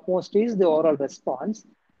topmost is the oral response.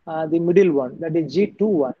 The middle one, that is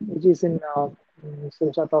G21, which is in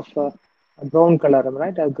some sort of brown color,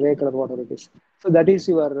 right? A gray color, whatever it is. So that is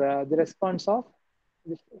your the response of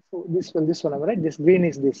this one, right? This green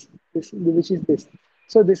is this which is this.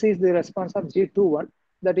 So this is the response of G21.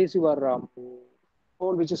 That is your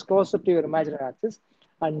pole which is closer to your imaginary axis,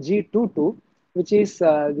 and G22, which is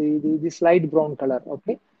this light brown color.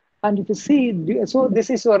 Okay, and if you see, so this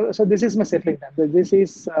is my settling time. So this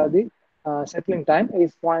is the settling time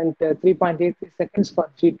is 3.83 seconds for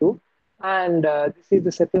G2, and this is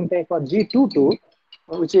the settling time for G22,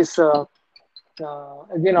 which is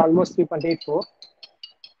again almost 3.84.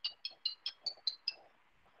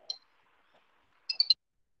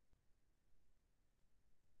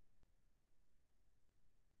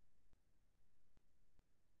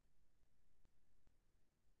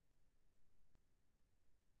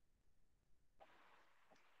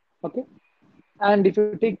 Okay. And if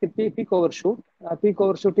you take the peak overshoot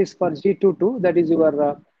is for G22, that is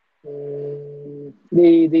your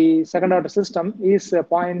the second order system is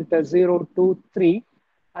 0.023,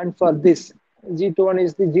 and for this G21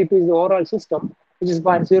 is the G2 is the overall system, which is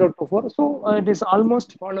 0.024. So it is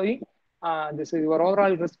almost following. This is your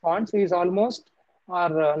overall response is almost or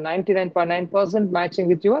 99.9% matching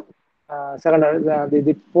with your second order,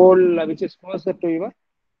 the pole which is closer to your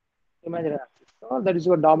imaginary axis. So that is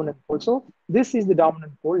your dominant pole. So this is the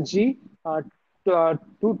dominant pole. G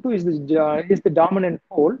two is the dominant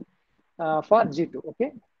pole for G2.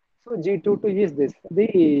 Okay. So G22 is this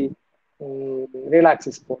the real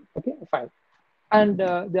axis pole. Okay, fine. And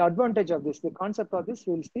the advantage of this, the concept of this,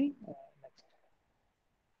 we'll see next.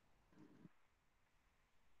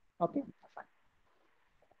 Okay, fine.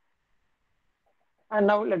 And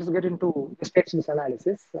now let us get into the state space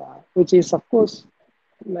analysis, which is of course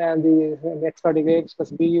the x dot x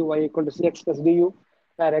plus bu y equal to cx plus du,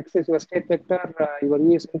 where x is your state vector, your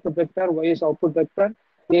e is input vector, y is output vector,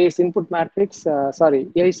 a is input matrix, a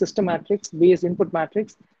is system matrix, b is input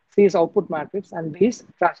matrix, c is output matrix, and d is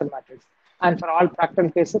transfer matrix. And for all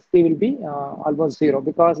practical cases, d will be almost zero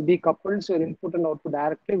because d couples your input and output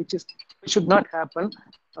directly, which should not happen.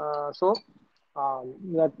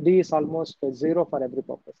 That d is almost zero for every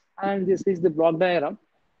purpose. And this is the block diagram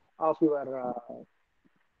of your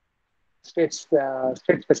state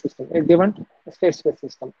space system, a given state space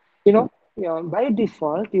system. By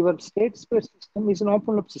default, your state space system is an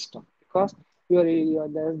open loop system because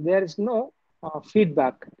there is no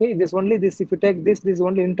feedback. Okay, this only this. If you take this is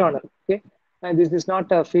only internal. Okay, and this is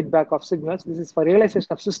not a feedback of signals. This is for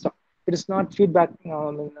realization of system. It is not feedback.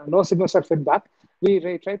 No signals are feedback. We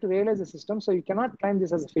try to realize the system, so you cannot claim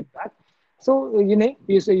this as a feedback. So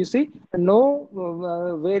you see no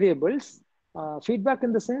variables. Feedback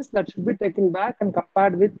in the sense that should be taken back and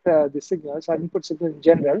compared with the signals or input signals in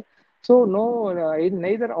general. So no,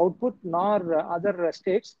 neither output nor other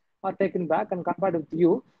states are taken back and compared with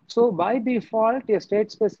you. So by default, a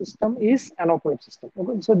state space system is an open system.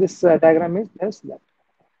 Okay? So this diagram is that.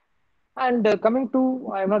 And coming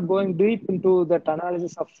to, I'm not going deep into that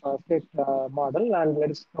analysis of state model, and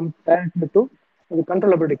let's come directly to the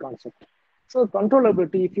controllability concept. So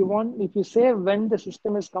controllability, if you say when the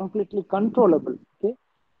system is completely controllable, okay,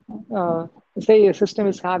 say a system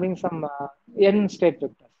is having some n state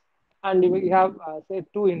vectors, and you have say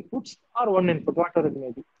two inputs or one input, whatever it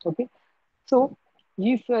may be, okay. So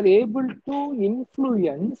if you are able to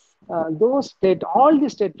influence all the state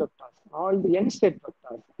vectors, all the n state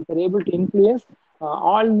vectors, if you are able to influence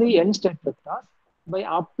all the n state vectors by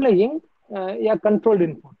applying a controlled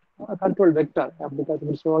input, a controlled vector, because it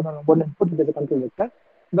is more than one input, it is a controlled vector.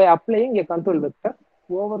 By applying a control vector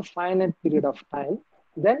over finite period of time,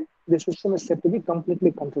 then the system is said to be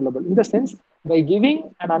completely controllable. In the sense, by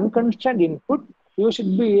giving an unconstrained input, you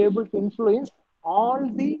should be able to influence all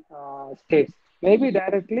the states, maybe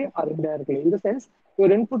directly or indirectly. In the sense,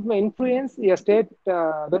 your input may influence a state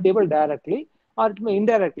variable directly, or it may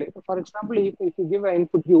indirectly. For example, if you give an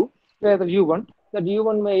input u, whether u1, that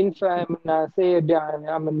u1 may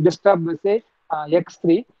disturb, say,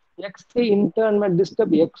 x3. X3 in turn may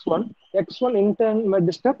disturb x1. X1 in turn may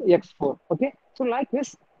disturb x4. Okay, so like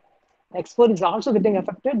this, X4 is also getting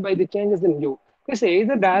affected by the changes in U. Because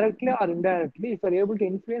either directly or indirectly, if you are able to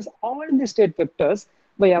influence all the state vectors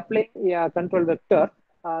by applying a control vector,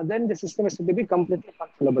 then the system is to be completely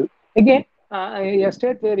controllable. Again, a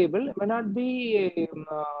state variable may not be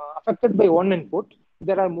affected by one input.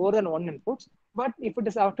 There are more than one inputs, but if it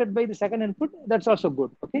is affected by the second input, that's also good.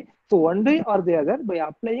 Okay, so one way or the other, by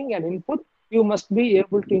applying an input, you must be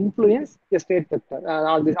able to influence the state vector,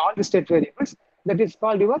 all the state variables. That is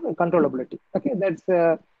called your controllability. Okay, that's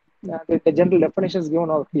the general definition is given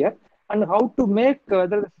out here. And how to make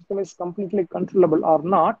whether the system is completely controllable or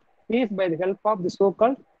not is by the help of the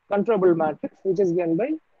so-called controllable matrix, which is given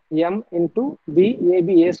by M into B, A,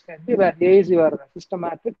 B, A square B, where A is your system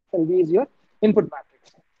matrix and B is your input matrix.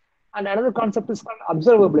 And another concept is called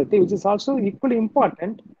observability, which is also equally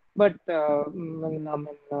important. But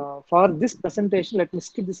for this presentation, let me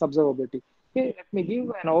skip this observability. Okay, let me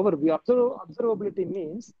give an overview. Observability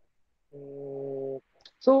means,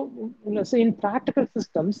 so in practical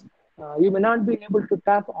systems, you may not be able to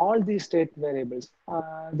tap all these state variables.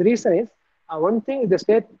 The reason is, one thing, the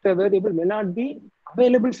state variable may not be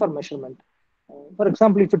available for measurement. For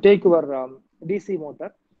example, if you take your DC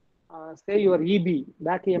motor, say your EB,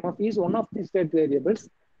 back EMF, is one of the state variables.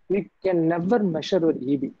 We can never measure your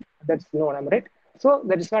EB. That's known, am I right? So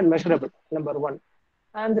that is not measurable, number one.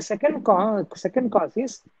 And the second cause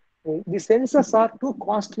is The sensors are too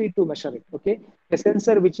costly to measure it. Okay, a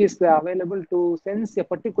sensor which is available to sense a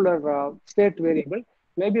particular state variable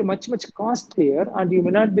may be much costlier, and you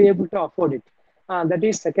may not be able to afford it. That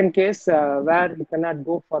is second case where you cannot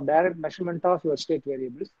go for direct measurement of your state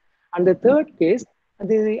variables. And the third case,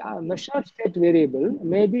 the measured state variable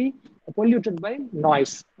may be polluted by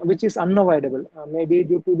noise, which is unavoidable, maybe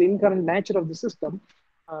due to the inherent nature of the system.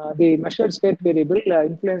 The measured state variable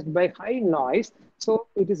influenced by high noise. So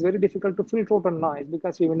it is very difficult to filter out a noise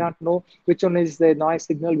because we will not know which one is the noise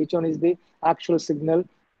signal, which one is the actual signal,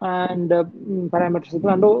 and parameter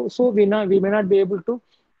signal. And also we may not be able to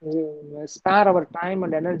spare our time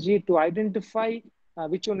and energy to identify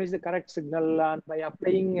which one is the correct signal, and by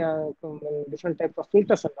applying different types of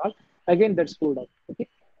filters and all, again that's ruled out. Okay,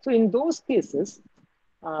 so in those cases,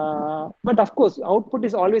 but of course, output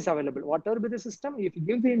is always available. Whatever be the system, if you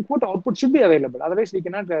give the input, output should be available. Otherwise, we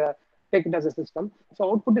cannot take it as a system.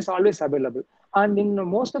 So output is always available. And in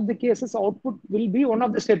most of the cases, output will be one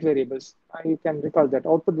of the state variables. You can recall that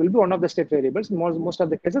output will be one of the state variables in most of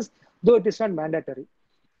the cases, though it is not mandatory.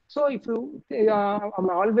 So if you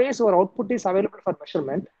always our output is available for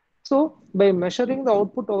measurement. So by measuring the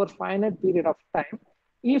output over finite period of time,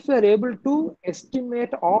 if you are able to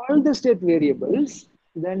estimate all the state variables,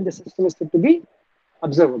 then the system is said to be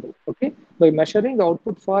observable. Okay, by measuring the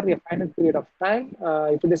output for a finite period of time,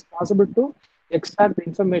 if it is possible to extract the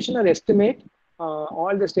information or estimate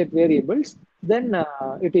all the state variables, then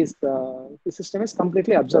the system is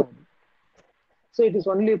completely observable. So it is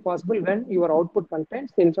only possible when your output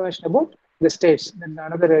contains the information about the states. Then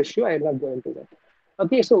another issue, I will not go into that.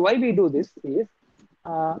 Okay, so why we do this is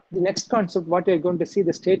the next concept, what you're going to see,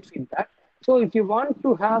 the state feedback. So if you want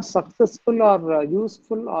to have successful or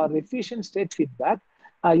useful or efficient state feedback,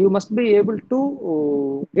 you must be able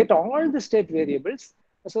to get all the state variables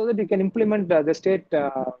so that you can implement the state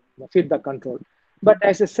feedback control. But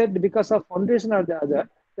as I said, because of one reason or the other,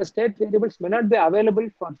 the state variables may not be available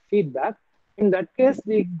for feedback. In that case,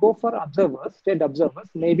 we go for observers, state observers,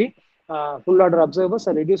 maybe full order observers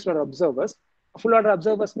or reduced order observers. Full order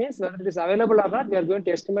observers means whether it is available or not, we are going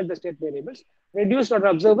to estimate the state variables. Reduced order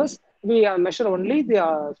observers, we measure only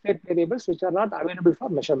the state variables which are not available for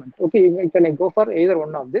measurement. Okay, you can go for either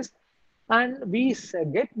one of this. And we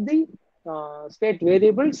get the state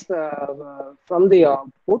variables from the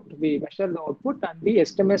output. We measure the output and we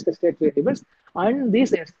estimate the state variables. And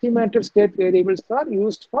these estimated state variables are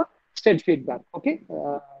used for state feedback. Okay,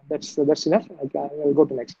 that's enough. I'll go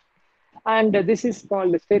to next. And this is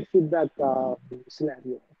called the state feedback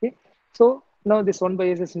scenario. Okay, so now this one by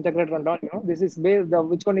SS integrator and all, this is based,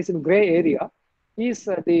 which one is in gray area is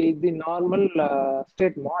the normal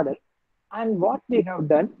state model. And what we have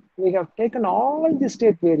done, we have taken all the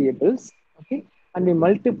state variables, okay, and we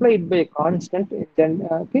multiply it by a constant, then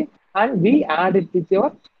okay, and we add it with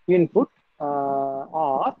your input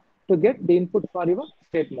or to get the input for your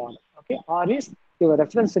state model. Okay, R is your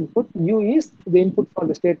reference input, U is the input for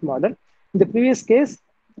the state model. In the previous case,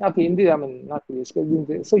 okay, not previous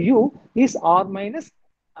case, so U is R minus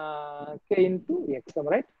K into X,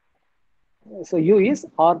 right? So U is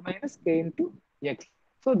R minus K into X.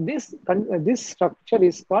 So this structure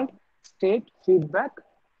is called state feedback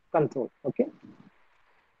control. Okay,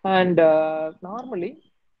 and normally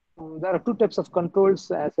there are two types of controls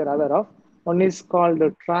as you're aware of. One is called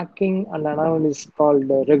tracking, and another one is called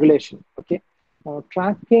regulation. Okay,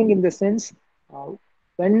 tracking in the sense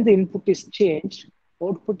when the input is changed,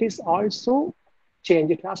 output is also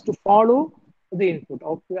changed. It has to follow the input.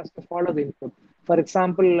 Output has to follow the input. For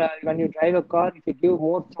example, when you drive a car, if you give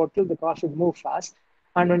more throttle, the car should move fast.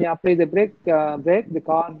 And when you apply the brake, the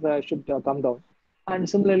car should come down. And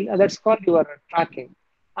similarly, that's called your tracking.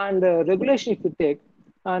 And regulation, if you take,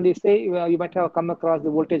 and you say you might have come across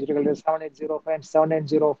the voltage regulators 7805 and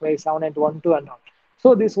 7905, 7812 and all.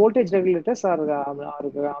 So these voltage regulators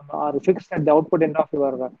are fixed at the output end of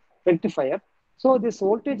your rectifier. So this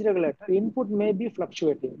voltage regulator input may be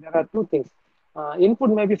fluctuating. There are two things. Input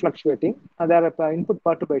may be fluctuating, there are input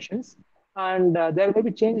perturbations, and there may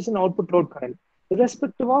be changes in output load current.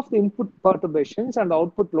 Irrespective of the input perturbations and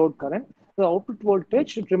output load current, the output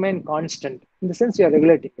voltage should remain constant. In the sense, you are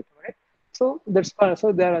regulating it, right? So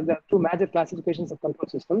so there are two major classifications of control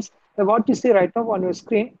systems. What you see right now on your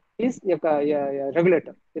screen is a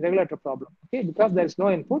regulator problem. Okay, because there is no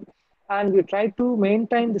input, and we try to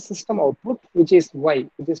maintain the system output, which is Y,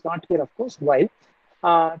 which is not here, of course, Y,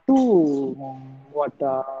 to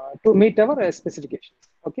meet our specifications.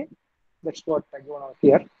 Okay, that's what I go on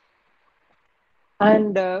here.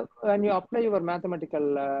 And when you apply your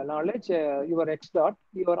mathematical knowledge, your x dot,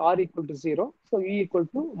 your R equal to 0, so E equal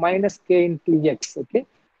to minus K into X. Okay,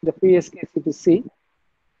 the previous case it is C,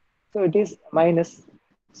 so it is minus.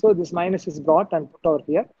 So this minus is brought and put over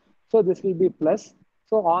here. So this will be plus.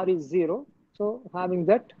 So R is 0. So having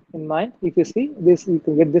that in mind, if you see this, you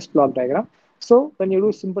can get this block diagram. So when you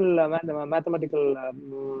do simple mathematical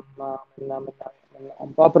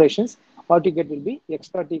operations, what you get will be x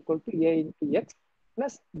dot equal to A into x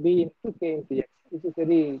plus B into K into x. This is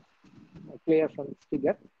very clear from this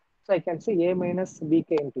figure. So I can say A minus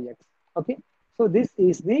BK into x. Okay. So this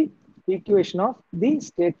is the equation of the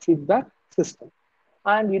state feedback system.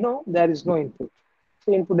 And there is no input.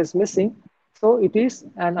 So input is missing. So it is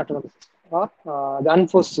an autonomous system or the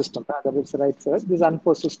unforced system. That is the right word. This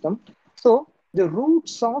unforced system. So the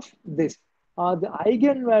roots of this are the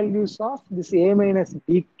eigenvalues of this A minus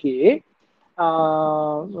BK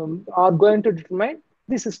are going to determine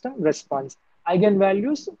the system response.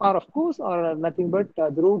 Eigenvalues are, of course, are nothing but the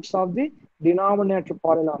roots of the denominator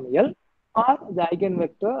polynomial, or the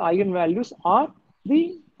eigenvector, eigenvalues are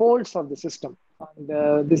the poles of the system.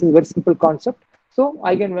 And this is a very simple concept. So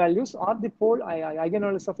eigenvalues are the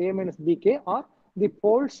eigenvalues of A minus BK are the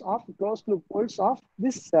poles of closed loop poles of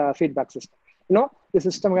this feedback system. The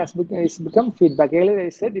system has become feedback. Earlier I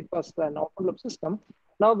said it was an open loop system.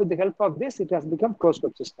 Now with the help of this, it has become closed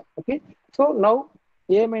loop system. Okay. So now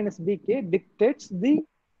A minus BK dictates the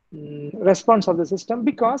response of the system,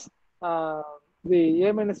 because the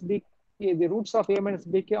A minus BK, the roots of A minus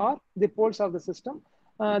BK are the poles of the system.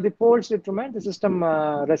 The poles determine the system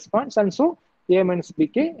response, and so A minus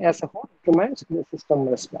BK as a whole determines the system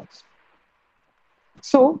response.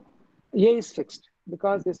 So A is fixed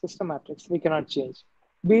because the system matrix we cannot change.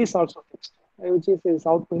 B is also fixed, which is this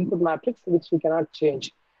input matrix which we cannot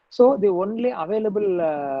change. So the only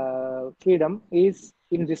available freedom is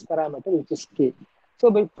in this parameter, which is K.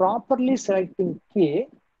 So by properly selecting K,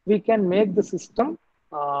 we can make the system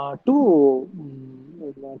to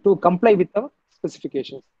comply with our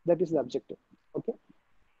specifications. That is the objective. Okay.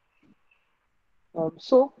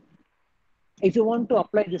 So if you want to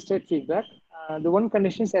apply the state feedback, the one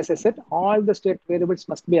condition is, as I said, all the state variables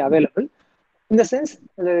must be available. In the sense,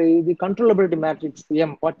 the controllability matrix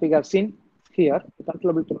M, what we have seen here, the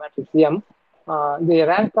controllability matrix M, the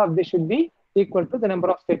rank of this should be equal to the number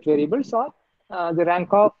of state variables, or the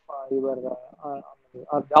rank of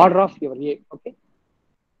or the order of your A. Okay.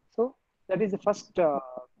 So that is the first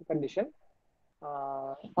condition.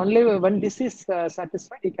 Only when this is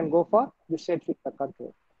satisfied, you can go for the state feedback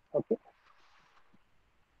control. Okay.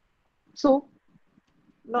 So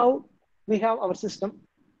now we have our system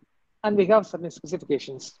and we have certain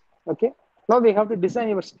specifications. Okay. Now we have to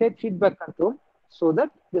design our state feedback control so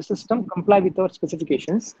that the system comply with our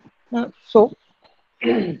specifications. So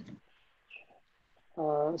as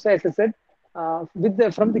I said,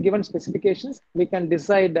 from the given specifications, we can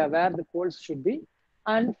decide where the poles should be,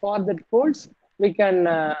 and for the poles, we can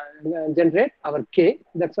generate our K.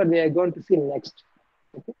 That's what we are going to see next.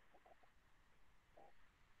 Okay.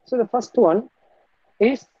 So the first one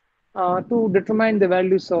is to determine the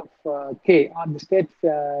values of K, or the state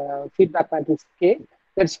feedback matrix K.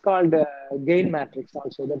 That's called gain matrix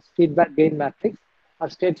also. That's feedback gain matrix or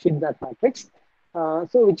state feedback matrix.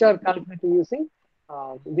 So which are calculated using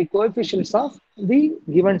the coefficients of the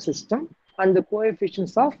given system and the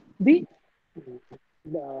coefficients of the,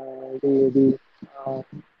 uh,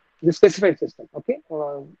 the specified system. Okay,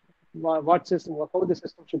 what system, how the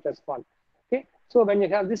system should respond. Okay, so when you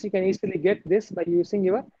have this, you can easily get this by using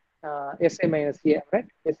your SA minus A, right?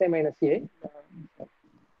 SA minus A.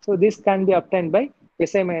 So this can be obtained by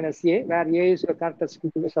SA minus A, where A is your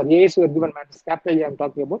characteristic, sorry, A is your given matrix, capital A I'm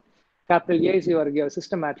talking about. Capital A is your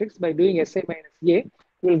system matrix. By doing SA minus A, you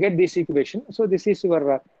will get this equation. So this is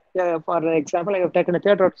your, for example, I have taken a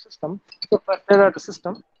third order system. So for third order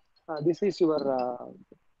system, this is your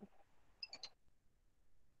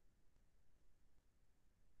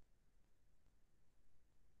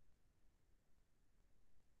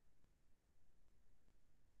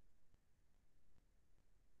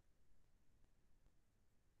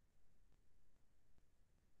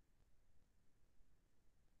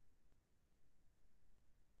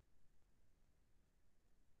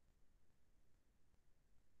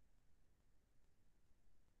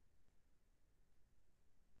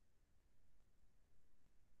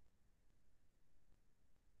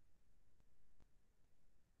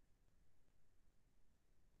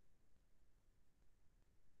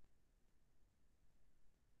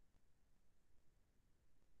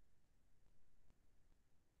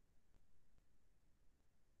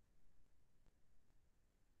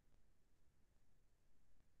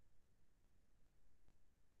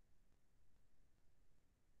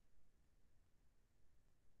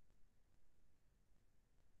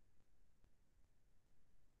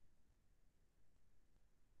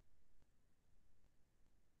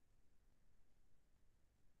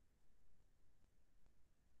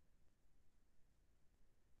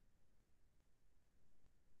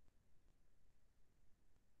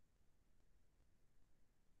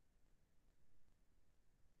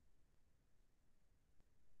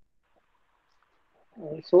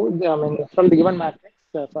I mean, from the given matrix,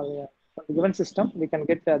 from the given system, we can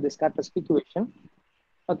get this characteristic equation.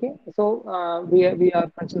 Okay, so we are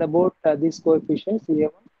concerned about these coefficients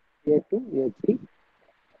A1, A2, A3,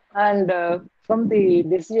 and from the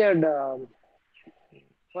desired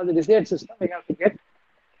for the desired system, we have to get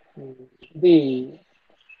the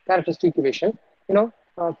characteristic equation.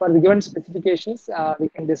 For the given specifications, we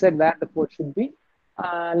can decide where the port should be,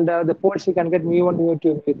 and the ports we can get mu1,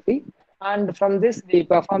 mu2, mu3. And from this, we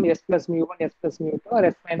perform S plus mu1, S plus mu2, or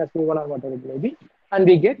S minus mu1, or whatever it may be, and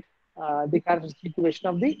we get the characteristic equation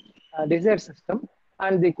of the desired system.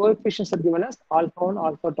 And the coefficients are given as alpha 1,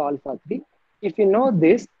 alpha 2, alpha 3. If you know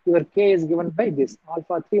this, your k is given by this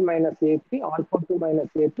alpha 3 minus a3, alpha 2 minus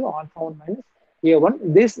a2, alpha 1 minus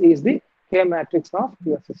a1. This is the K matrix of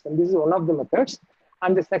your system. This is one of the methods.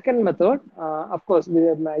 And the second method, of course,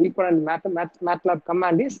 the equivalent MATLAB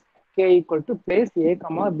command is K equal to place A,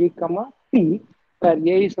 comma, B, comma, P, where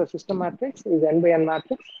A is your system matrix, is n by n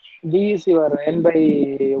matrix, B is your n by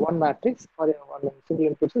 1 matrix for a one single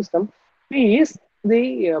input system, P is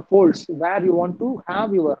the poles where you want to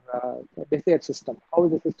have your desired system, how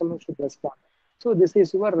the system should respond. So this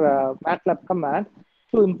is your MATLAB command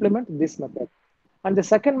to implement this method. And the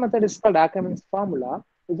second method is called Ackermann's formula,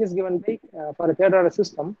 which is given by, for a third order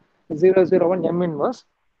system, 001 M inverse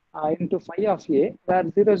into phi of A, where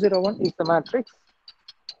 001 is the matrix.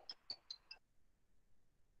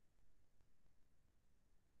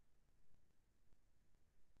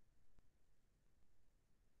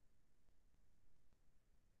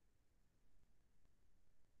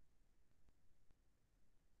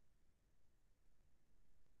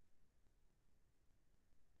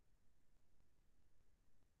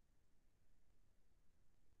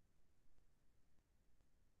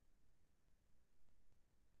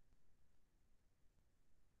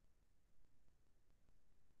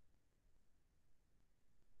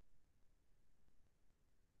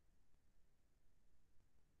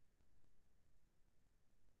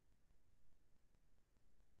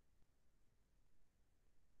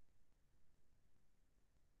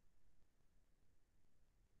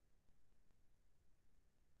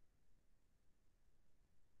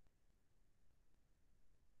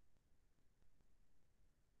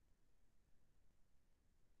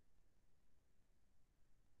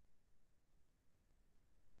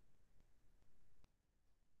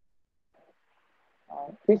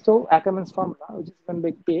 Okay, so Ackermann's formula, which is given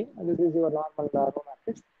by K, and this is your normal row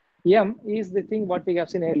matrix. M is the thing what we have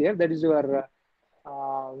seen earlier, that is your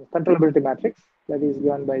controllability matrix, that is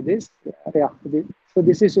given by this. So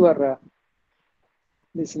this is your,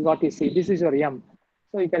 this is what you see, this is your M.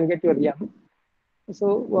 So you can get your M.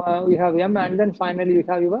 So we have M, and then finally we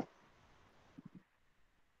have your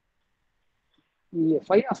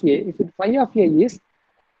phi of A. If it phi of A is,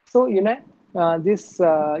 so this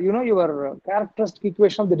your characteristic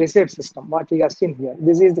equation of the desired system, what we have seen here.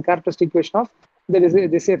 This is the characteristic equation of the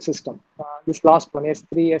desired system. This last one,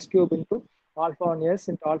 S3 S cube into alpha 1 S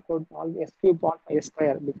into alpha S cube on S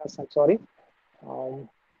square, because I'm sorry,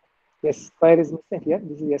 S square is missing here.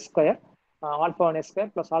 This is S square, alpha 1 S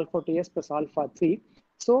square plus alpha 2 S plus alpha 3.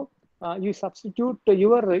 So you substitute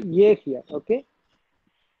your A here, okay?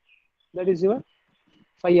 That is your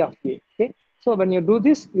phi of A. Okay, so when you do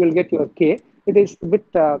this, you will get your K. It is a bit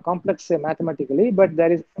complex mathematically, but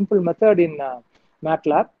there is a simple method in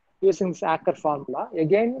MATLAB using this Acker formula.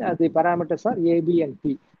 Again, the parameters are A, B, and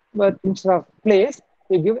P. But instead of place,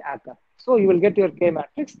 you give Acker. So you will get your K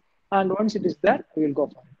matrix, and once it is there, you will go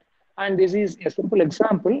for it. And this is a simple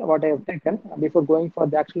example what I have taken before going for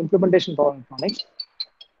the actual implementation of electronics.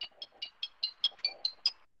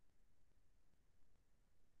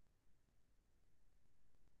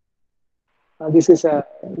 This is a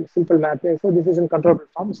simple matrix. So this is in controllable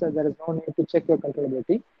form, so there is no need to check your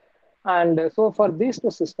controllability. And so for these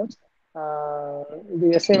two systems,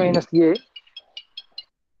 the SA minus A,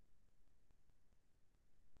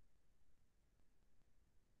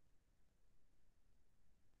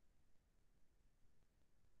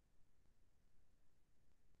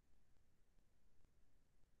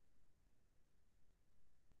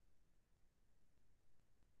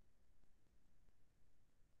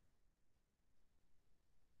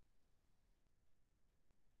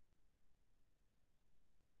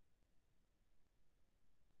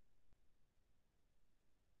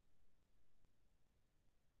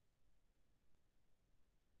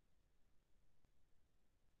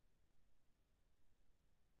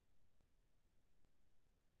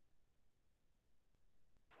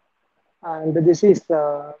 and this is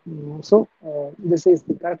this is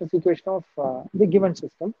the characterization of the given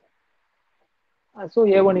system. So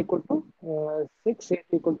A1 equal to 6, A2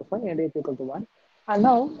 equal to 5, and A3 equal to 1. And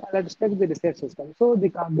now let's take the desired system. So the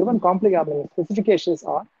given complex specifications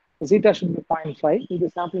are zeta should be zero point 0.5 with the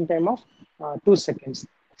sampling time of 2 seconds.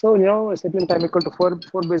 So sampling time equal to 4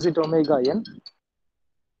 by zeta omega n.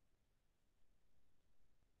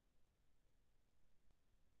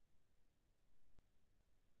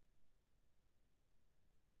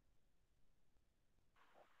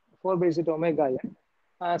 4 by zeta omega n.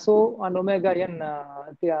 So on omega n,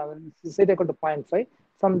 zeta equal to zero point 0.5.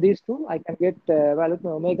 From these two, I can get value of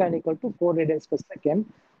omega n equal to 4 radians per second.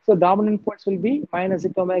 So dominant parts will be minus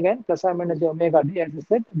zeta omega n plus or minus the omega d, as I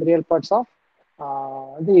said, the real parts of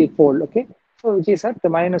the pole. Okay. So which is at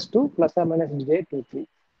minus 2 plus or minus j23.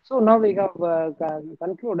 So now we have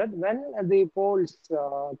concluded when the poles,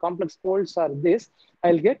 complex poles are this,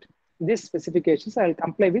 I'll get this specifications. I'll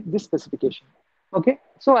comply with this specification. Okay,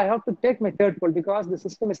 so I have to take my third pole because the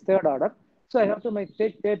system is third order. So I have to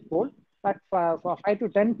take third pole at 5 to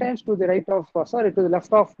 10 times to the right of, to the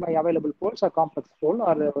left of my available poles or complex pole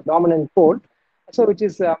or dominant pole. So which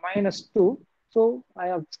is minus 2. So I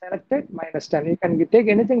have selected minus 10. You can take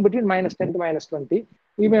anything between minus 10 to minus 20.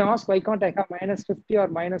 You may ask, why can't I have minus 50 or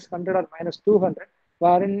minus 100 or minus 200,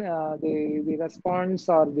 wherein the response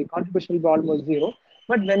or the contribution will be almost zero.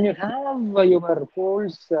 But when you have your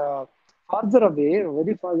poles farther away,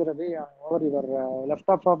 very farther away, over your left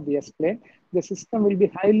half of the S-plane, the system will be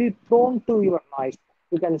highly prone to your noise.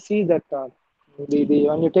 You can see that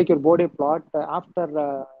when you take your body plot,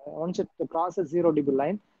 after once it crosses 0 dB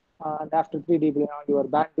line, and after 3 dB on your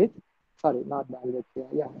bandwidth, sorry, not bandwidth,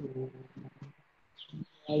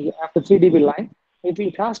 after 3 dB line,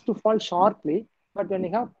 it has to fall sharply. But when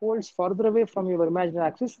you have poles further away from your imaginary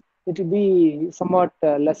axis, it will be somewhat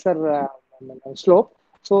lesser slope.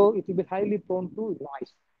 So it will be highly prone to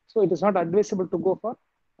noise. So it is not advisable to go for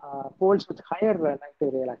poles with higher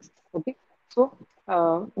negative real axis. Okay. So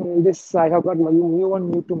this I have got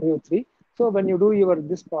mu1, mu2, mu3. So when you do your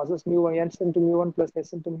this process, mu1 n into mu1 plus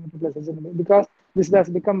s into mu2 plus s into mu, because this has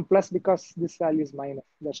become plus because this value is minus.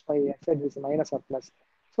 That's why I said this is minus or plus.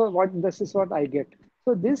 So this is what I get.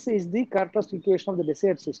 So this is the characteristic equation of the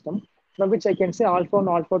desired system, from which I can say alpha 1,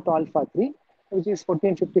 alpha 2, alpha 3, which is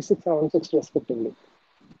 1456 and 160 respectively.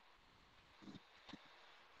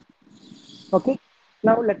 Okay.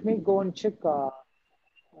 Now let me go and check the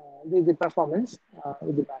performance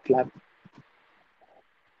with the MATLAB.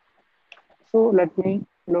 So let me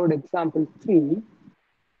load example 3.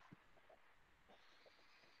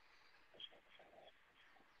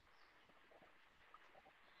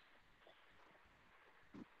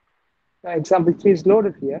 Example 3 is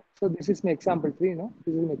loaded here. So this is my example 3. No,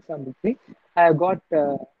 this is my example 3. I have got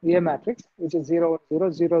A matrix, which is 0,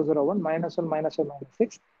 0, 0, 0, 1, minus 1, minus 1, minus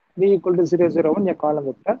 6. B equal to 0, 0, 1, a column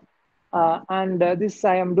vector. And this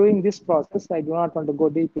I am doing this process. I do not want to go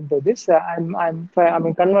deep into this. I'm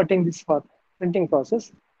converting this for printing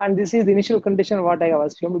process. And this is the initial condition what I have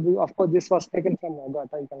assumed. Of course, this was taken from God.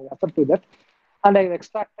 I can refer to that. And I've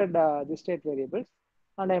extracted the state variables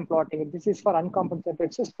and I'm plotting it. This is for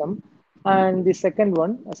uncompensated system. And the second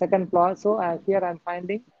one, second plot. So here I'm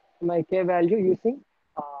finding my k value using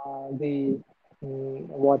the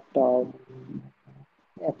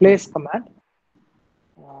place command.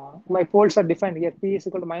 My poles are defined here. P is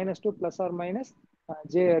equal to minus 2 plus or minus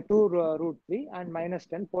j2 root 3 and minus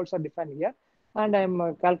 10. Poles are defined here. And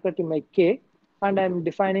I'm calculating my k. And I'm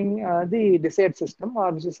defining the desired system,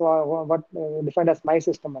 or which is what defined as my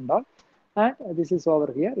system and all. And this is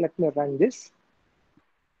over here. Let me run this.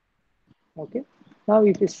 Okay. Now,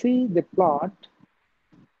 if you see the plot,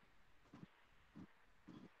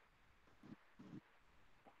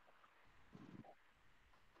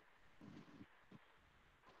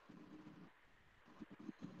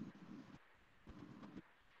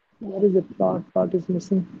 where is the plot? Plot is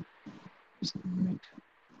missing. Just a minute.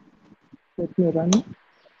 Let me run.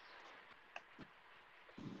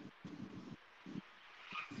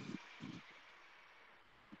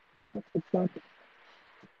 What's the plot?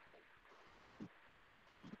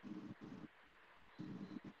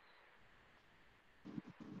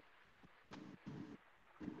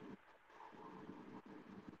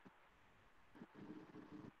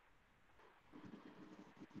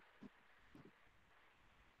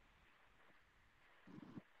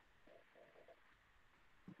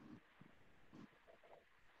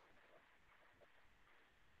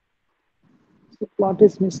 The plot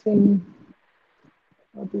is missing.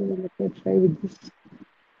 Let me try with this.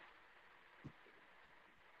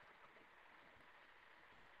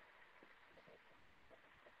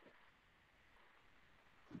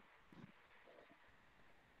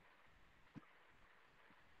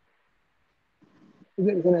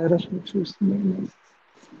 There is an error. Choose minus.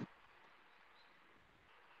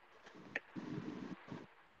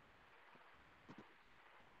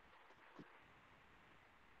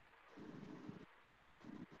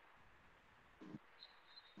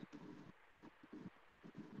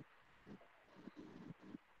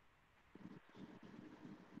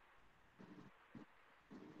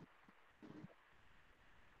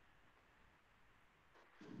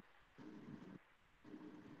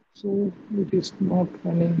 So it is not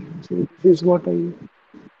running. So this is what I,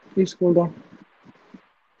 please hold on.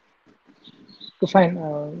 So fine.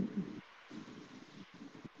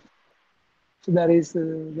 So there is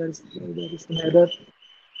an error.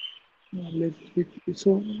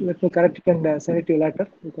 So let me correct it and send it to you later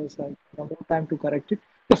because I don't have time to correct it.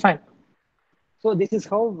 So fine. So this is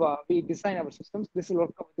how we design our systems. This will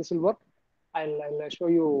work. This will work. I'll show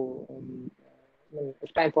you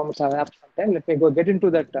if time permits. I have some time. Let me go get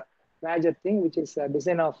into that major thing, which is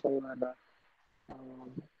design of your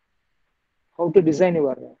how to design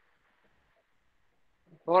your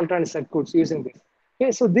alternate circuits using this.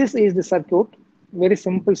 Okay, so this is the circuit, very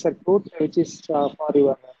simple circuit, which is for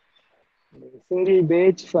your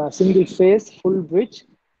single phase full bridge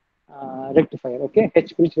rectifier. Okay,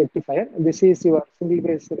 H bridge rectifier. This is your single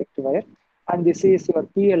phase rectifier, and this is your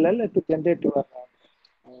PLL to generate your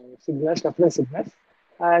signals, reference signals.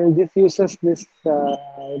 And this uses this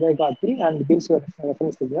omega t and gives your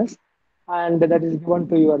reference signals, and that is given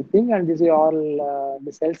to your thing. And this is all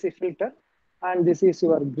this LC filter, and this is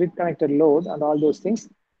your grid connected load and all those things.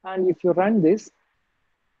 And if you run this,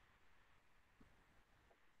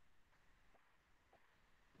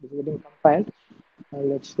 it's getting compiled.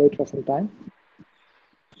 Let's wait for some time.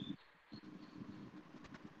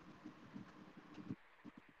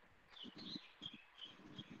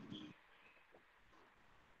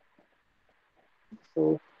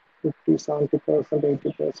 So 50, 70%,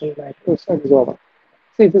 80%, 90% is over.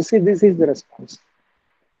 So if you see, this is the response.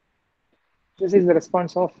 This is the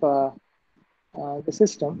response of the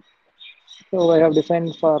system. So I have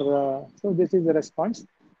defined for, so this is the response.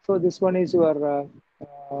 So this one is your,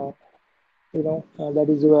 that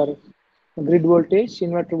is your grid voltage,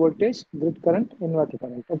 inverter voltage, grid current, inverter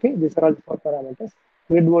current. Okay, these are all four parameters.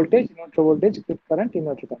 Grid voltage, inverter voltage, grid current,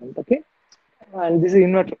 inverter current. Okay, and this is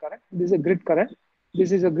inverter current. This is a grid current.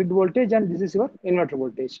 This is a grid voltage, and this is your inverter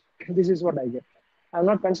voltage. This is what I get. I'm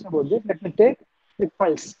not concerned about this. Let me take the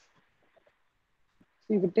pulse.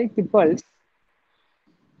 So if you take the pulse,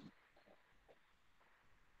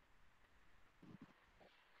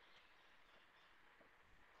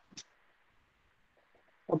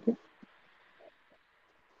 okay,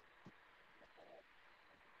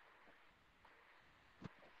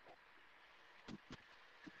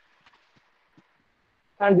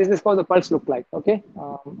 and this is how the pulse look like. Okay,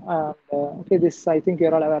 okay, this I think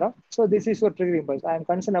you're all aware of. So this is your triggering pulse. I am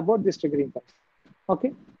concerned about this triggering pulse.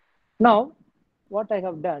 Okay, now what I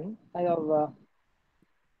have done, I have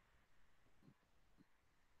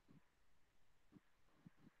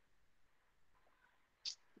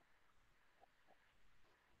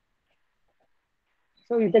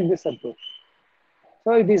so you take this circuit.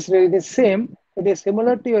 So it is the same. It is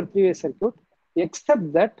similar to your previous circuit,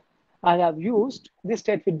 except that I have used the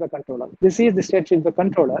state feedback controller. This is the state feedback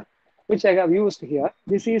controller, which I have used here.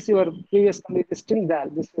 This is your previous circuit is still there.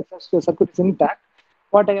 This first circuit is intact.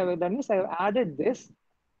 What I have done is I have added this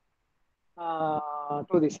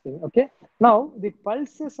to this thing. Okay. Now the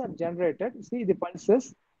pulses are generated. See, the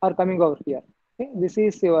pulses are coming over here. Okay. This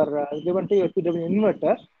is your given to your PW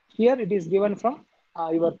inverter. Here it is given from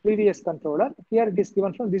your previous controller. Here it is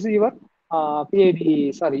given from, this is your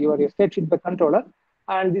PID, sorry, your state feedback controller.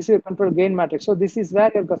 And this is your control gain matrix. So this is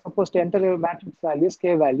where you're supposed to enter your matrix values,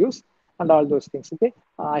 K values, and all those things. Okay.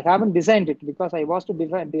 I haven't designed it because I was to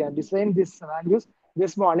design these values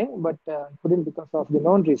this morning, but couldn't because of the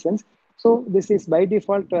known reasons. So this is by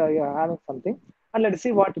default you're having something, and let's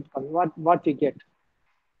see what it comes, what we get.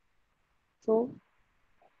 So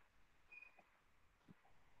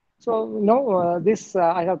now this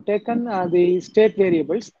I have taken the state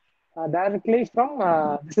variables directly from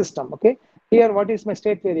the system. Okay, here what is my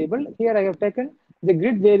state variable? Here I have taken the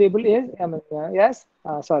grid variable is yes,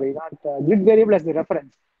 sorry, not grid variable as the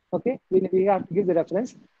reference. Okay, we have to give the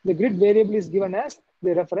reference. The grid variable is given as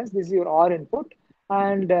the reference. This is your R input,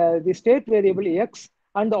 and the state variable X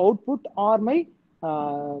and the output are my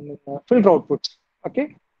filter output.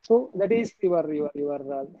 Okay, so that is your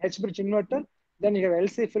H bridge inverter. Then you have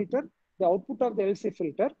LC filter. The output of the LC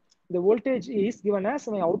filter, the voltage is given as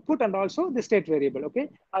my output and also the state variable. Okay,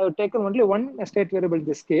 I have taken only one state variable in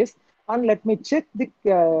this case, and let me check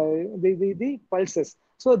the pulses.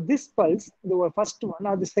 So this pulse, the first one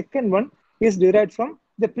or the second one, is derived from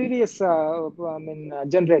the previous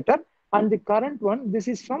generator, and the current one, this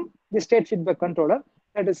is from the state feedback controller.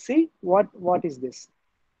 Let us see what is this.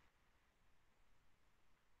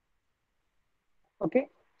 Okay,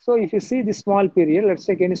 so if you see the small period, let's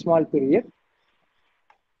take any small period.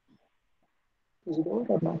 Is it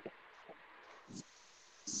over or not?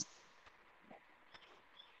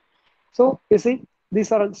 So you see,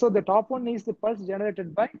 These are so the top one is the pulse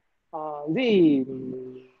generated by the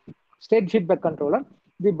state feedback controller.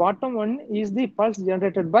 The bottom one is the pulse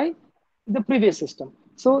generated by the previous system.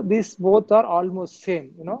 So these both are almost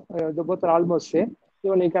same. The both are almost same.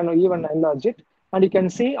 Even you can even enlarge it, and you can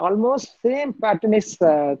see almost same pattern is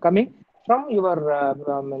coming from your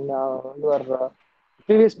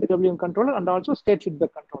previous PWM controller and also state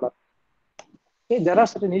feedback controller. Okay, there are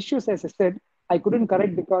certain issues, as I said, I couldn't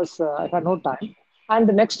correct because I had no time. And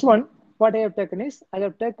the next one, what I have taken is I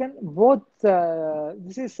have taken both.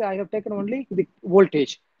 This is I have taken only the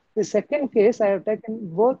voltage. The second case, I have taken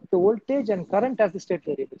both the voltage and current as the state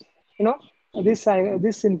variables. You know, this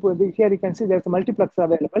input here you can see there's a multiplexer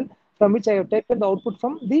available from which I have taken the output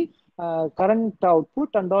from the current output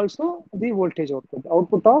and also the voltage output.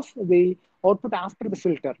 Output after the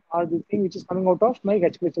filter or the thing which is coming out of my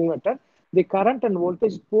HPS inverter. The current and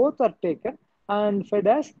voltage both are taken and fed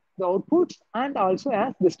as the outputs and also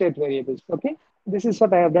as the state variables. Okay, this is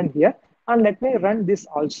what I have done here. And let me run this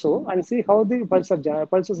also and see how the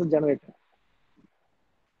pulses are generated.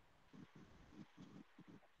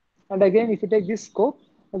 And again, if you take this scope,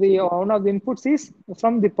 the one of the inputs is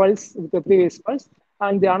from the pulse, the previous pulse,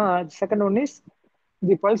 and the second one is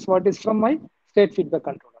the pulse what is from my state feedback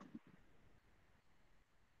controller.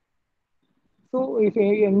 So if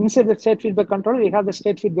you inside the state feedback controller, you have the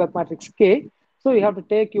state feedback matrix K. So you have to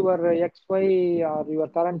take your X, Y, or your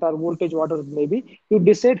current or voltage, whatever it may be. You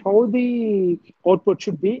decide how the output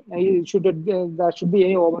should be. There should be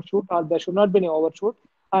any overshoot or there should not be any overshoot,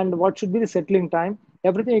 and what should be the settling time.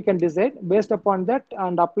 Everything you can decide based upon that,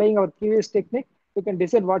 and applying our previous technique, you can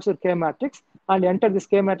decide what's your K matrix and enter this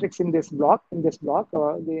K matrix in this block. What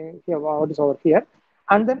is over here,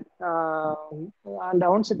 and then and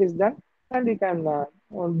once it is done, and we can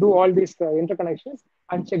do all these interconnections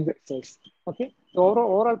and check the results. Okay, the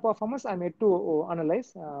overall performance I made to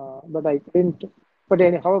analyze, but I didn't.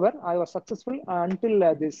 However, I was successful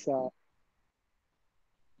until this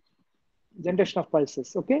generation of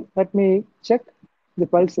pulses. Okay, let me check the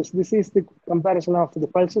pulses. This is the comparison of the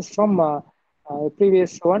pulses from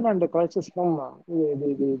previous one and the pulses from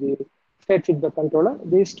the state feedback controller.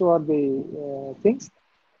 These two are the things.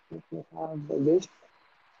 Let me have this.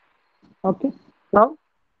 Okay, now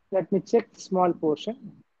let me check small portion.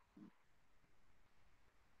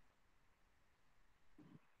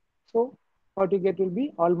 So what you get will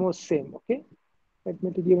be almost same. Okay, let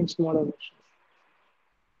me take even smaller version.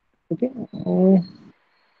 Okay,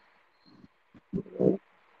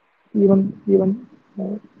 even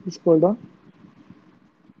scroll down.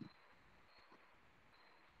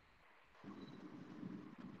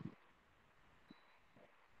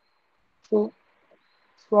 So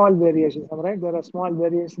small variations, right? There are small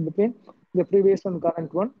variations between the previous and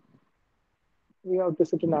current one. We have to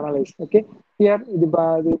sit and analyze. Okay, here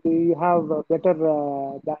you have a better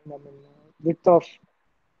width of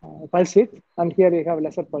pulse width, and here you have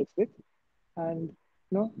lesser pulse width, and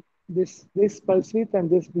this pulse width and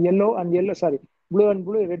this yellow and yellow, sorry, blue and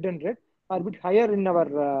blue, red and red are a bit higher in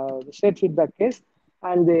our state feedback case,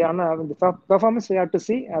 and the performance we have to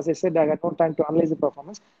see. As I said, I had no time to analyze the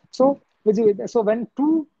performance. So when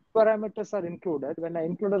two parameters are included, when I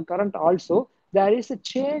included current also, there is a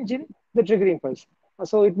change in the triggering pulse.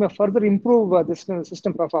 So it may further improve this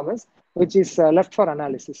system performance, which is left for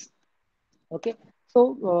analysis. Okay,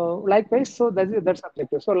 so likewise, so that's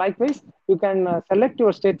objective. So likewise, you can select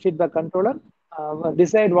your state feedback controller,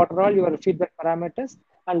 decide what are all your feedback parameters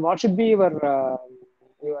and what should be your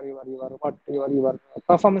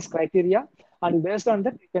performance criteria, and based on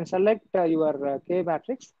that you can select your K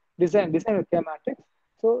matrix, design a K matrix.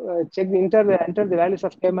 So check enter the values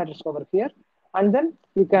of K matrix over here, and then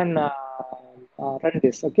you can run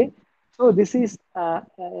this. Okay, so this is a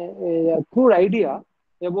cool idea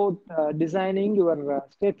about designing your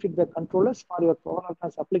state feedback controllers for your power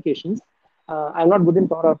electronics applications. I'm not good in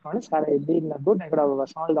power electronics. Had I been good, I could have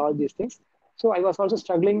solved all these things. So I was also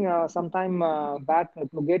struggling some time back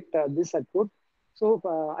to get this output. So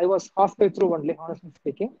I was halfway through only, honestly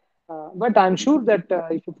speaking. But I'm sure that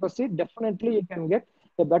if you proceed, definitely you can get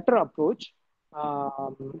a better approach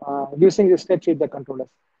using the state feedback controllers.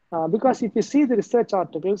 Because if you see the research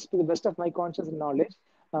articles, to the best of my conscious knowledge,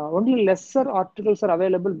 only lesser articles are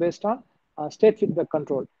available based on state feedback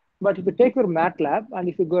control. But if you take your MATLAB and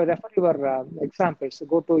if you go refer your examples,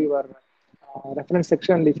 go to your reference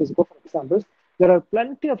section, if you go for examples, there are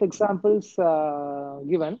plenty of examples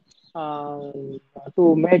given uh,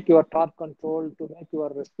 to make your torque control, to make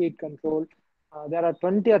your speed control. There are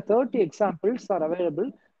 20 or 30 examples are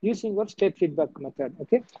available using your state feedback method.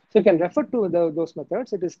 Okay, so you can refer to those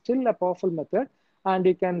methods. It is still a powerful method, and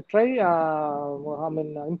you can try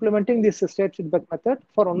implementing this state feedback method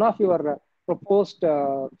for one of your proposed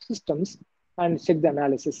systems and check the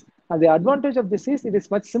analysis. And the advantage of this is it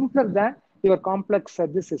is much simpler than your complex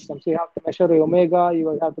this system. So you have to measure your omega,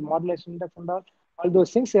 you have to modulation index and all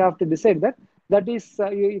those things. You have to decide that is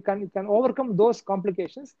you can overcome those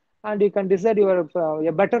complications, and you can decide your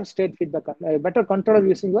a better state feedback, a better controller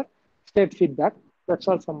using your state feedback. That's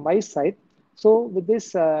all from my side. So with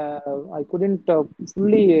this, I couldn't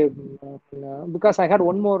fully because I had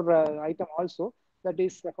one more item also, that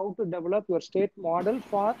is how to develop your state model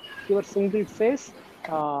for your single phase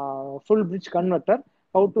full bridge converter.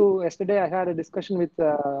 How to yesterday I had a discussion with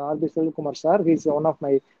R.B. Kumar sir. He's one of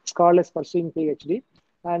my scholars pursuing PhD,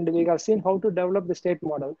 and we have seen how to develop the state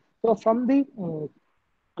model. So from the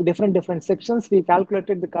different sections, we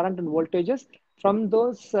calculated the current and voltages. From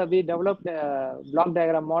those, we developed a block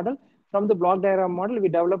diagram model. From the block diagram model, we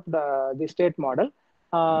developed the state model.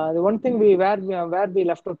 The one thing where we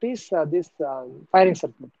left out is this firing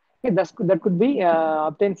circuit. Okay, that could be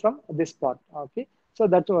obtained from this part. Okay, so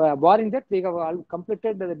that barring that, we have all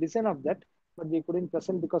completed the design of that, but we couldn't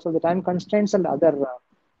present because of the time constraints and other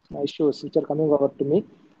issues which are coming over to me.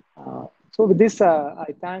 So with this,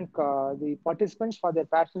 I thank the participants for their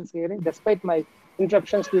patience hearing, despite my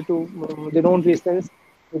interruptions due to their own reasons,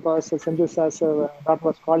 because Sindhu that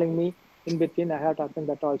was calling me in between. I had to attend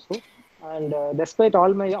that also. And despite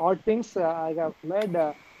all my odd things, I have made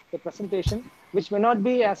a presentation which may not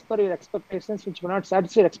be as per your expectations, which may not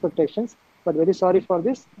satisfy your expectations, but very sorry for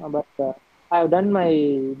this. But I have done my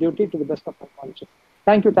duty to the best of my knowledge.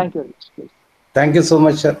 Thank you very much, please. Thank you so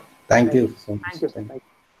much, sir. Thank you so much. Thank you, sir. Thank you.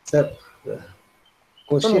 Sir,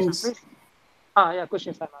 questions? Yeah,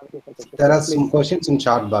 questions. There are some questions in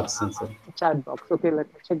chat box, sir. Chat box. Okay, let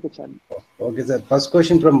me check the chat box. Okay, sir. First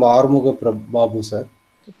question from Armuga Babu, sir.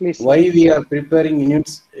 Please. Why we are preparing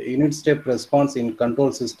unit step response in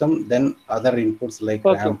control system, then other inputs like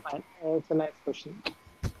ramp? Fine. It's a nice question.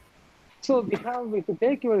 So we have, if you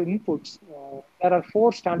take your inputs, there are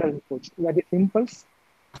 4 standard inputs. That is impulse,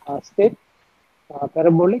 step,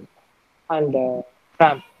 parabolic, and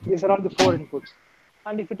ramp. These are all the 4 inputs.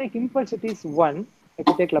 And if you take impulse, it is 1. If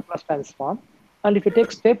you take Laplace transform, and if you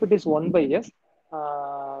take step, it is 1 by s.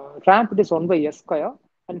 Ramp, it is 1 by s square,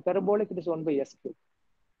 and parabolic, it is 1 by s cube.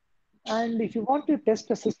 And if you want to test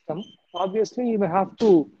a system, obviously you may have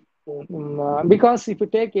to, because if you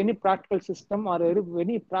take any practical system or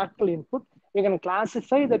any practical input, you can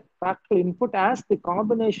classify that practical input as the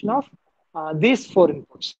combination of these 4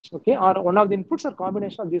 inputs, okay, or one of the inputs or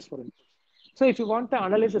combination of these 4 inputs. So if you want to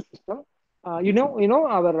analyze a system,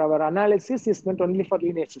 our analysis is meant only for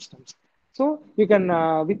linear systems. So you can,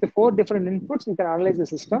 with the 4 different inputs, you can analyze the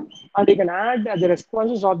system, and you can add the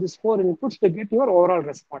responses of these 4 inputs to get your overall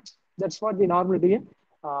response. That's what we normally do in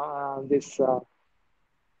this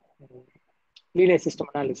linear system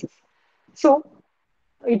analysis. So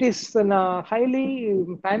it is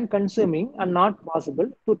highly time consuming and not possible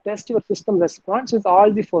to test your system response with all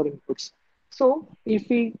the 4 inputs. So if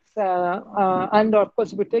we, and of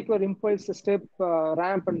course, if you take your impulse, step,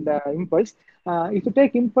 ramp, and impulse, if you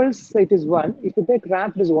take impulse, it is 1. If you take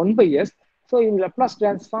ramp, it is 1 by s. So in Laplace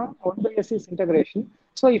transform, 1 by s is integration.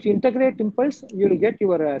 So if you integrate impulse, you will get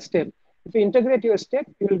your step. If you integrate your step,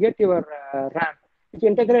 you will get your ramp. If you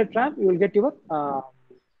integrate ramp, you will get your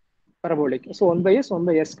parabolic. So 1 by s, 1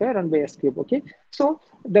 by s square, 1 by s cube. Okay. So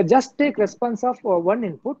just take response of one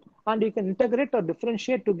input, and you can integrate or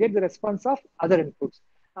differentiate to get the response of other inputs.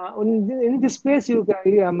 In this place, your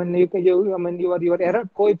error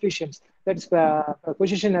coefficients, that's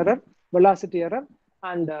position error, velocity error,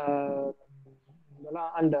 and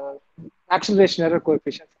acceleration error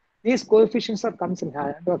coefficients. These coefficients are come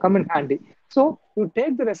in handy. So you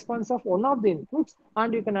take the response of one of the inputs,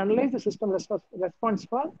 and you can analyze the system response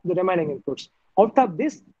for the remaining inputs. Out of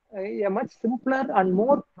this, a much simpler and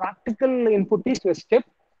more practical input is a step.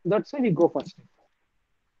 That's why we go for step.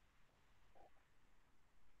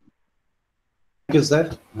 Thank you, sir.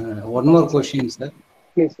 One more question, sir.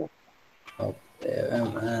 Please, sir. From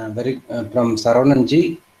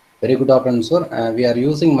Sarananji. Very good afternoon, sir. We are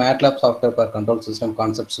using MATLAB software for control system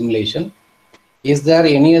concept simulation. Is there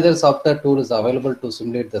any other software tool is available to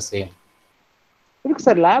simulate the same? Look,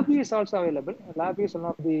 sir, LabVIEW is also available. LabVIEW is one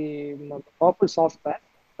of the powerful software,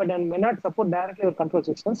 but then may not support directly your control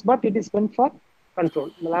systems, but it is meant for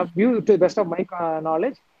control. LabVIEW, to the best of my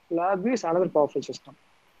knowledge, LabVIEW is another powerful system.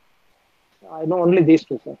 I know only these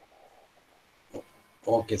 2, sir.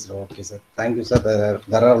 Okay, sir. Okay, sir. Thank you, sir.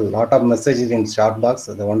 There are a lot of messages in chat box.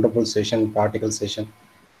 The wonderful session, particle session.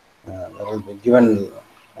 There will be given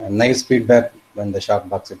nice feedback in the chat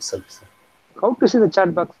box itself, sir. How to see the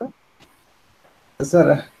chat box, sir?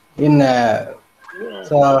 Sir, in Yeah.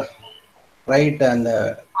 so right and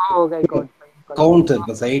Oh, okay, got it. Got it. count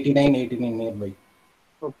because 89, 89 nearby.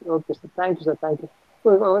 Okay, okay, sir. Thank you, sir. Thank you. So,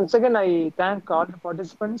 once again, I thank all the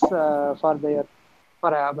participants for their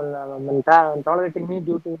tolerating me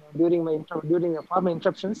for my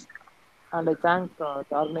interruptions, and I thank the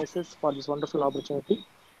organizers for this wonderful opportunity.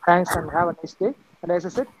 Thanks, and have a nice day. And as I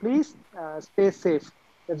said, please stay safe.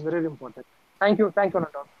 That's very important. Thank you,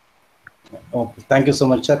 Anand. Okay, thank you so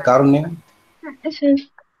much, sir. Karunya. Yes, yes.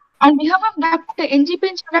 On behalf of Dr. NGP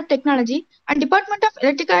Institute of Technology and Department of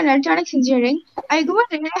Electrical and Electronics Engineering, I give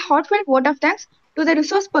a heartfelt vote of thanks to the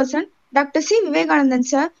resource person, Dr. C. Vivekanandan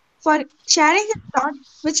sir, for sharing his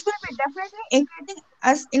thoughts, which will be definitely encouraging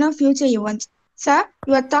us in our future events. Sir,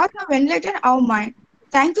 your thoughts have enlightened our mind.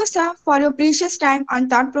 Thank you, sir, for your precious time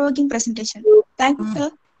and thought-provoking presentation. Thank you,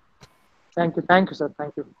 sir. Thank you, sir.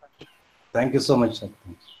 Thank you. Thank you so much, sir.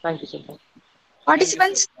 Thank you, sir. Thank you, sir.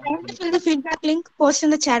 Participants, kindly fill the feedback link posted in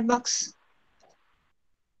the chat box.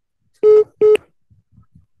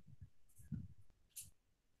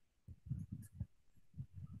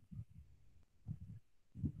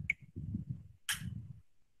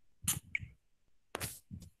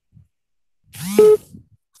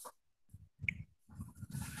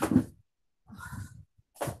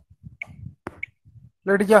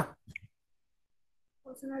 Late जा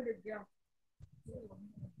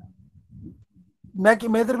मैं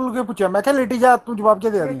तेरे को पूछा मैं क्या लेटी जा तू जवाब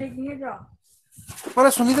क्या दे दी पर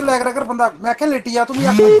सुनी तो लग रहा कर बंदा मैं क्या लेटी जा तू भी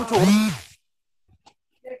कुछ और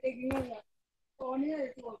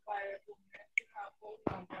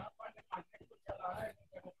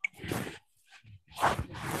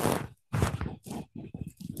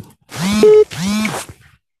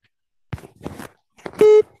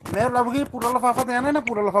मैं लब गई पूरा लफाफा देना ना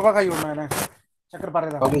पूरा लफाफा खाई होना है चक्कर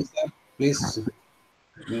पारे दा Okay, sir. Please.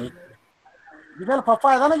 जिधर लफाफा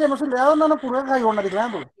आया ना जब उसे ले आया ना पूरा खाई होना दिख रहा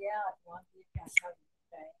है तो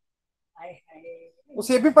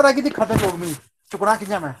उसे भी पता कि दिखा था लोग में चुकना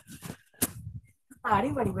किया मैं तारी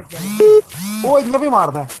बड़ी बच्ची वो इतना भी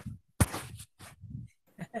मारता है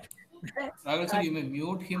Rahul sir, you may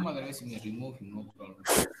mute him, otherwise you may remove him, no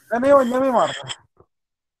problem. नहीं वो इतना भी मारता है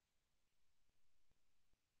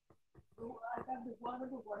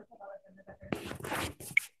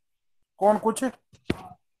कौन कुछ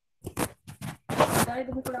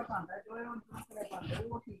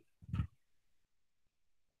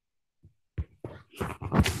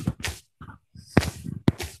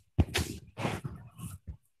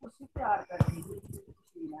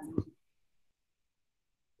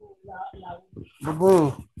बाबू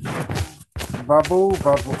बाबू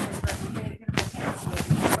बाबू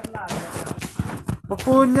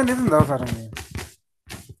पप्पू इन्हें नहीं दिंदा सारे ने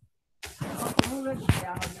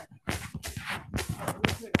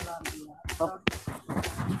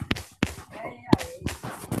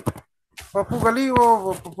पप्पू गली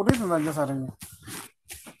वो पप्पू नहीं दिंदा इन्हें सारे ने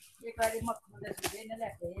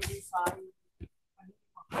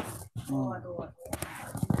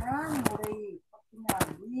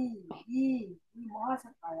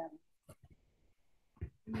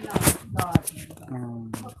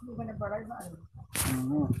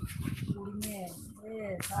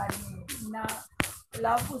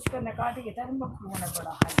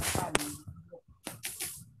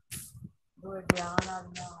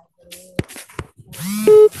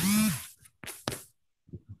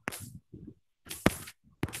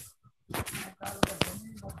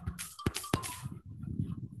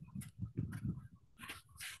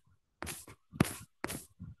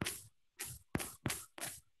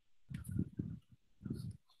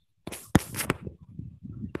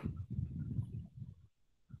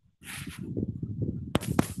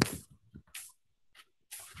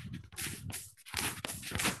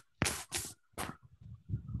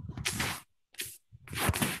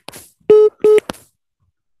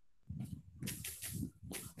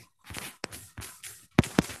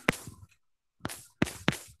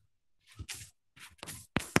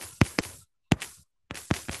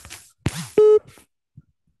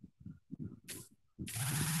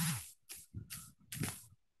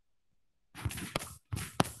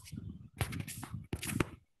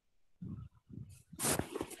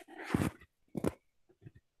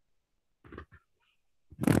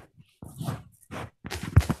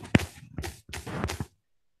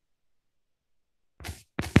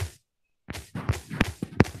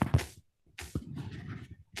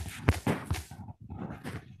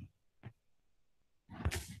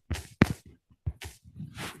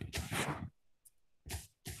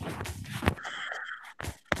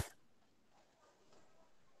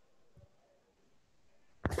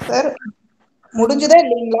Sir, முடிஞ்சதா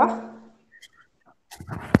இல்லைங்களா?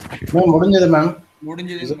 மேம் முடிஞ்சது மேம்.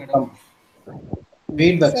 முடிஞ்சதுங்க மேடம்.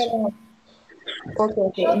 ஃபீட்பேக். சரி. Okay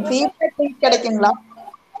okay. ஃபீட்பேக் கிடைக்குங்களா?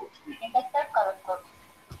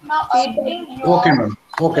 Okay ma'am.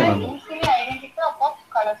 Okay ma'am.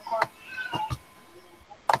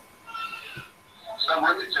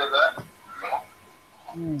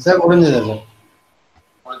 Sir முடிஞ்சது சார்.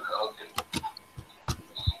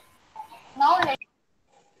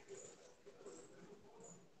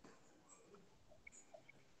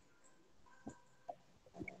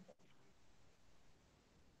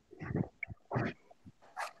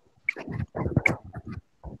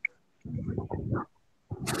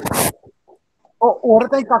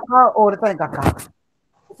 औरतें काका औरतें काका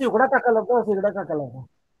सिगड़ा काका लगता है सिगड़ा काका लगता है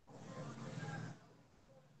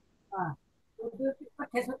हाँ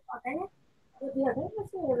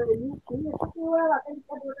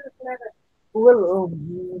Google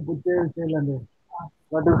butte lande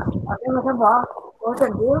waduh akhirnya masa ba oh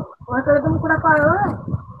sendiri oh kalau kamu kurang kaya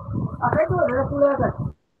apa itu ada kuliah kan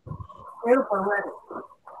itu pernah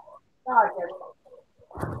nah jadi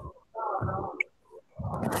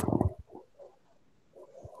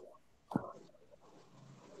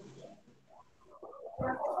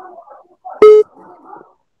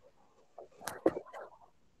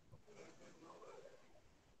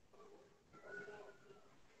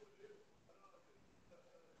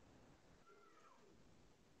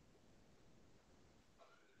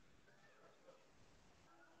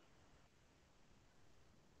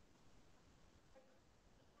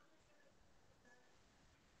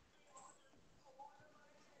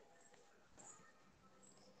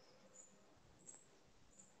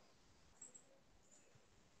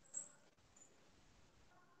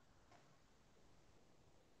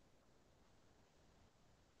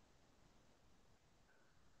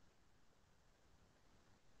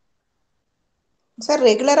sir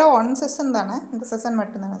ரெகுலரா 1 செஷன் தானே? இந்த செஷன்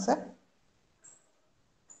மட்டும் தானே சார்?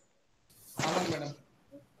 ஆமாங்க மேடம்.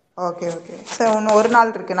 Okay okay sir. இன்னும் ஒரு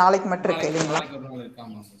நாள் இருக்கு, நாளைக்கு மட்டும் இருக்கு இல்லைங்களா? நாளைக்கு ஒரு நாள் இருக்கு.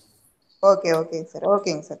 ஆமாம் சார். Okay okay sir.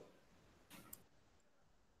 ஓகேங்க சார்.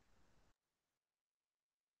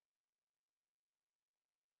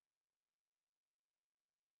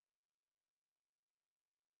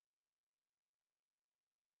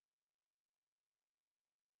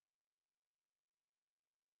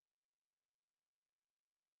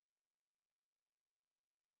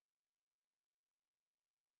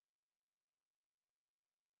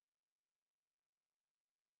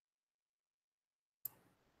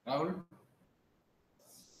 ராகுல்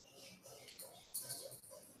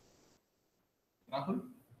ராகுல்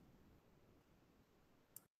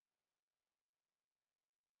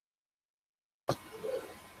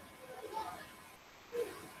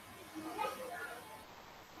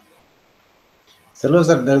Hello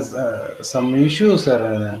sir, there's some issues sir.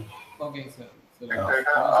 Okay sir. So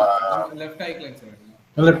left eye click sir.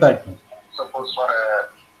 Left eye. Suppose for a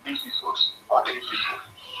DC source or AC source.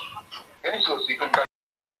 Any source you can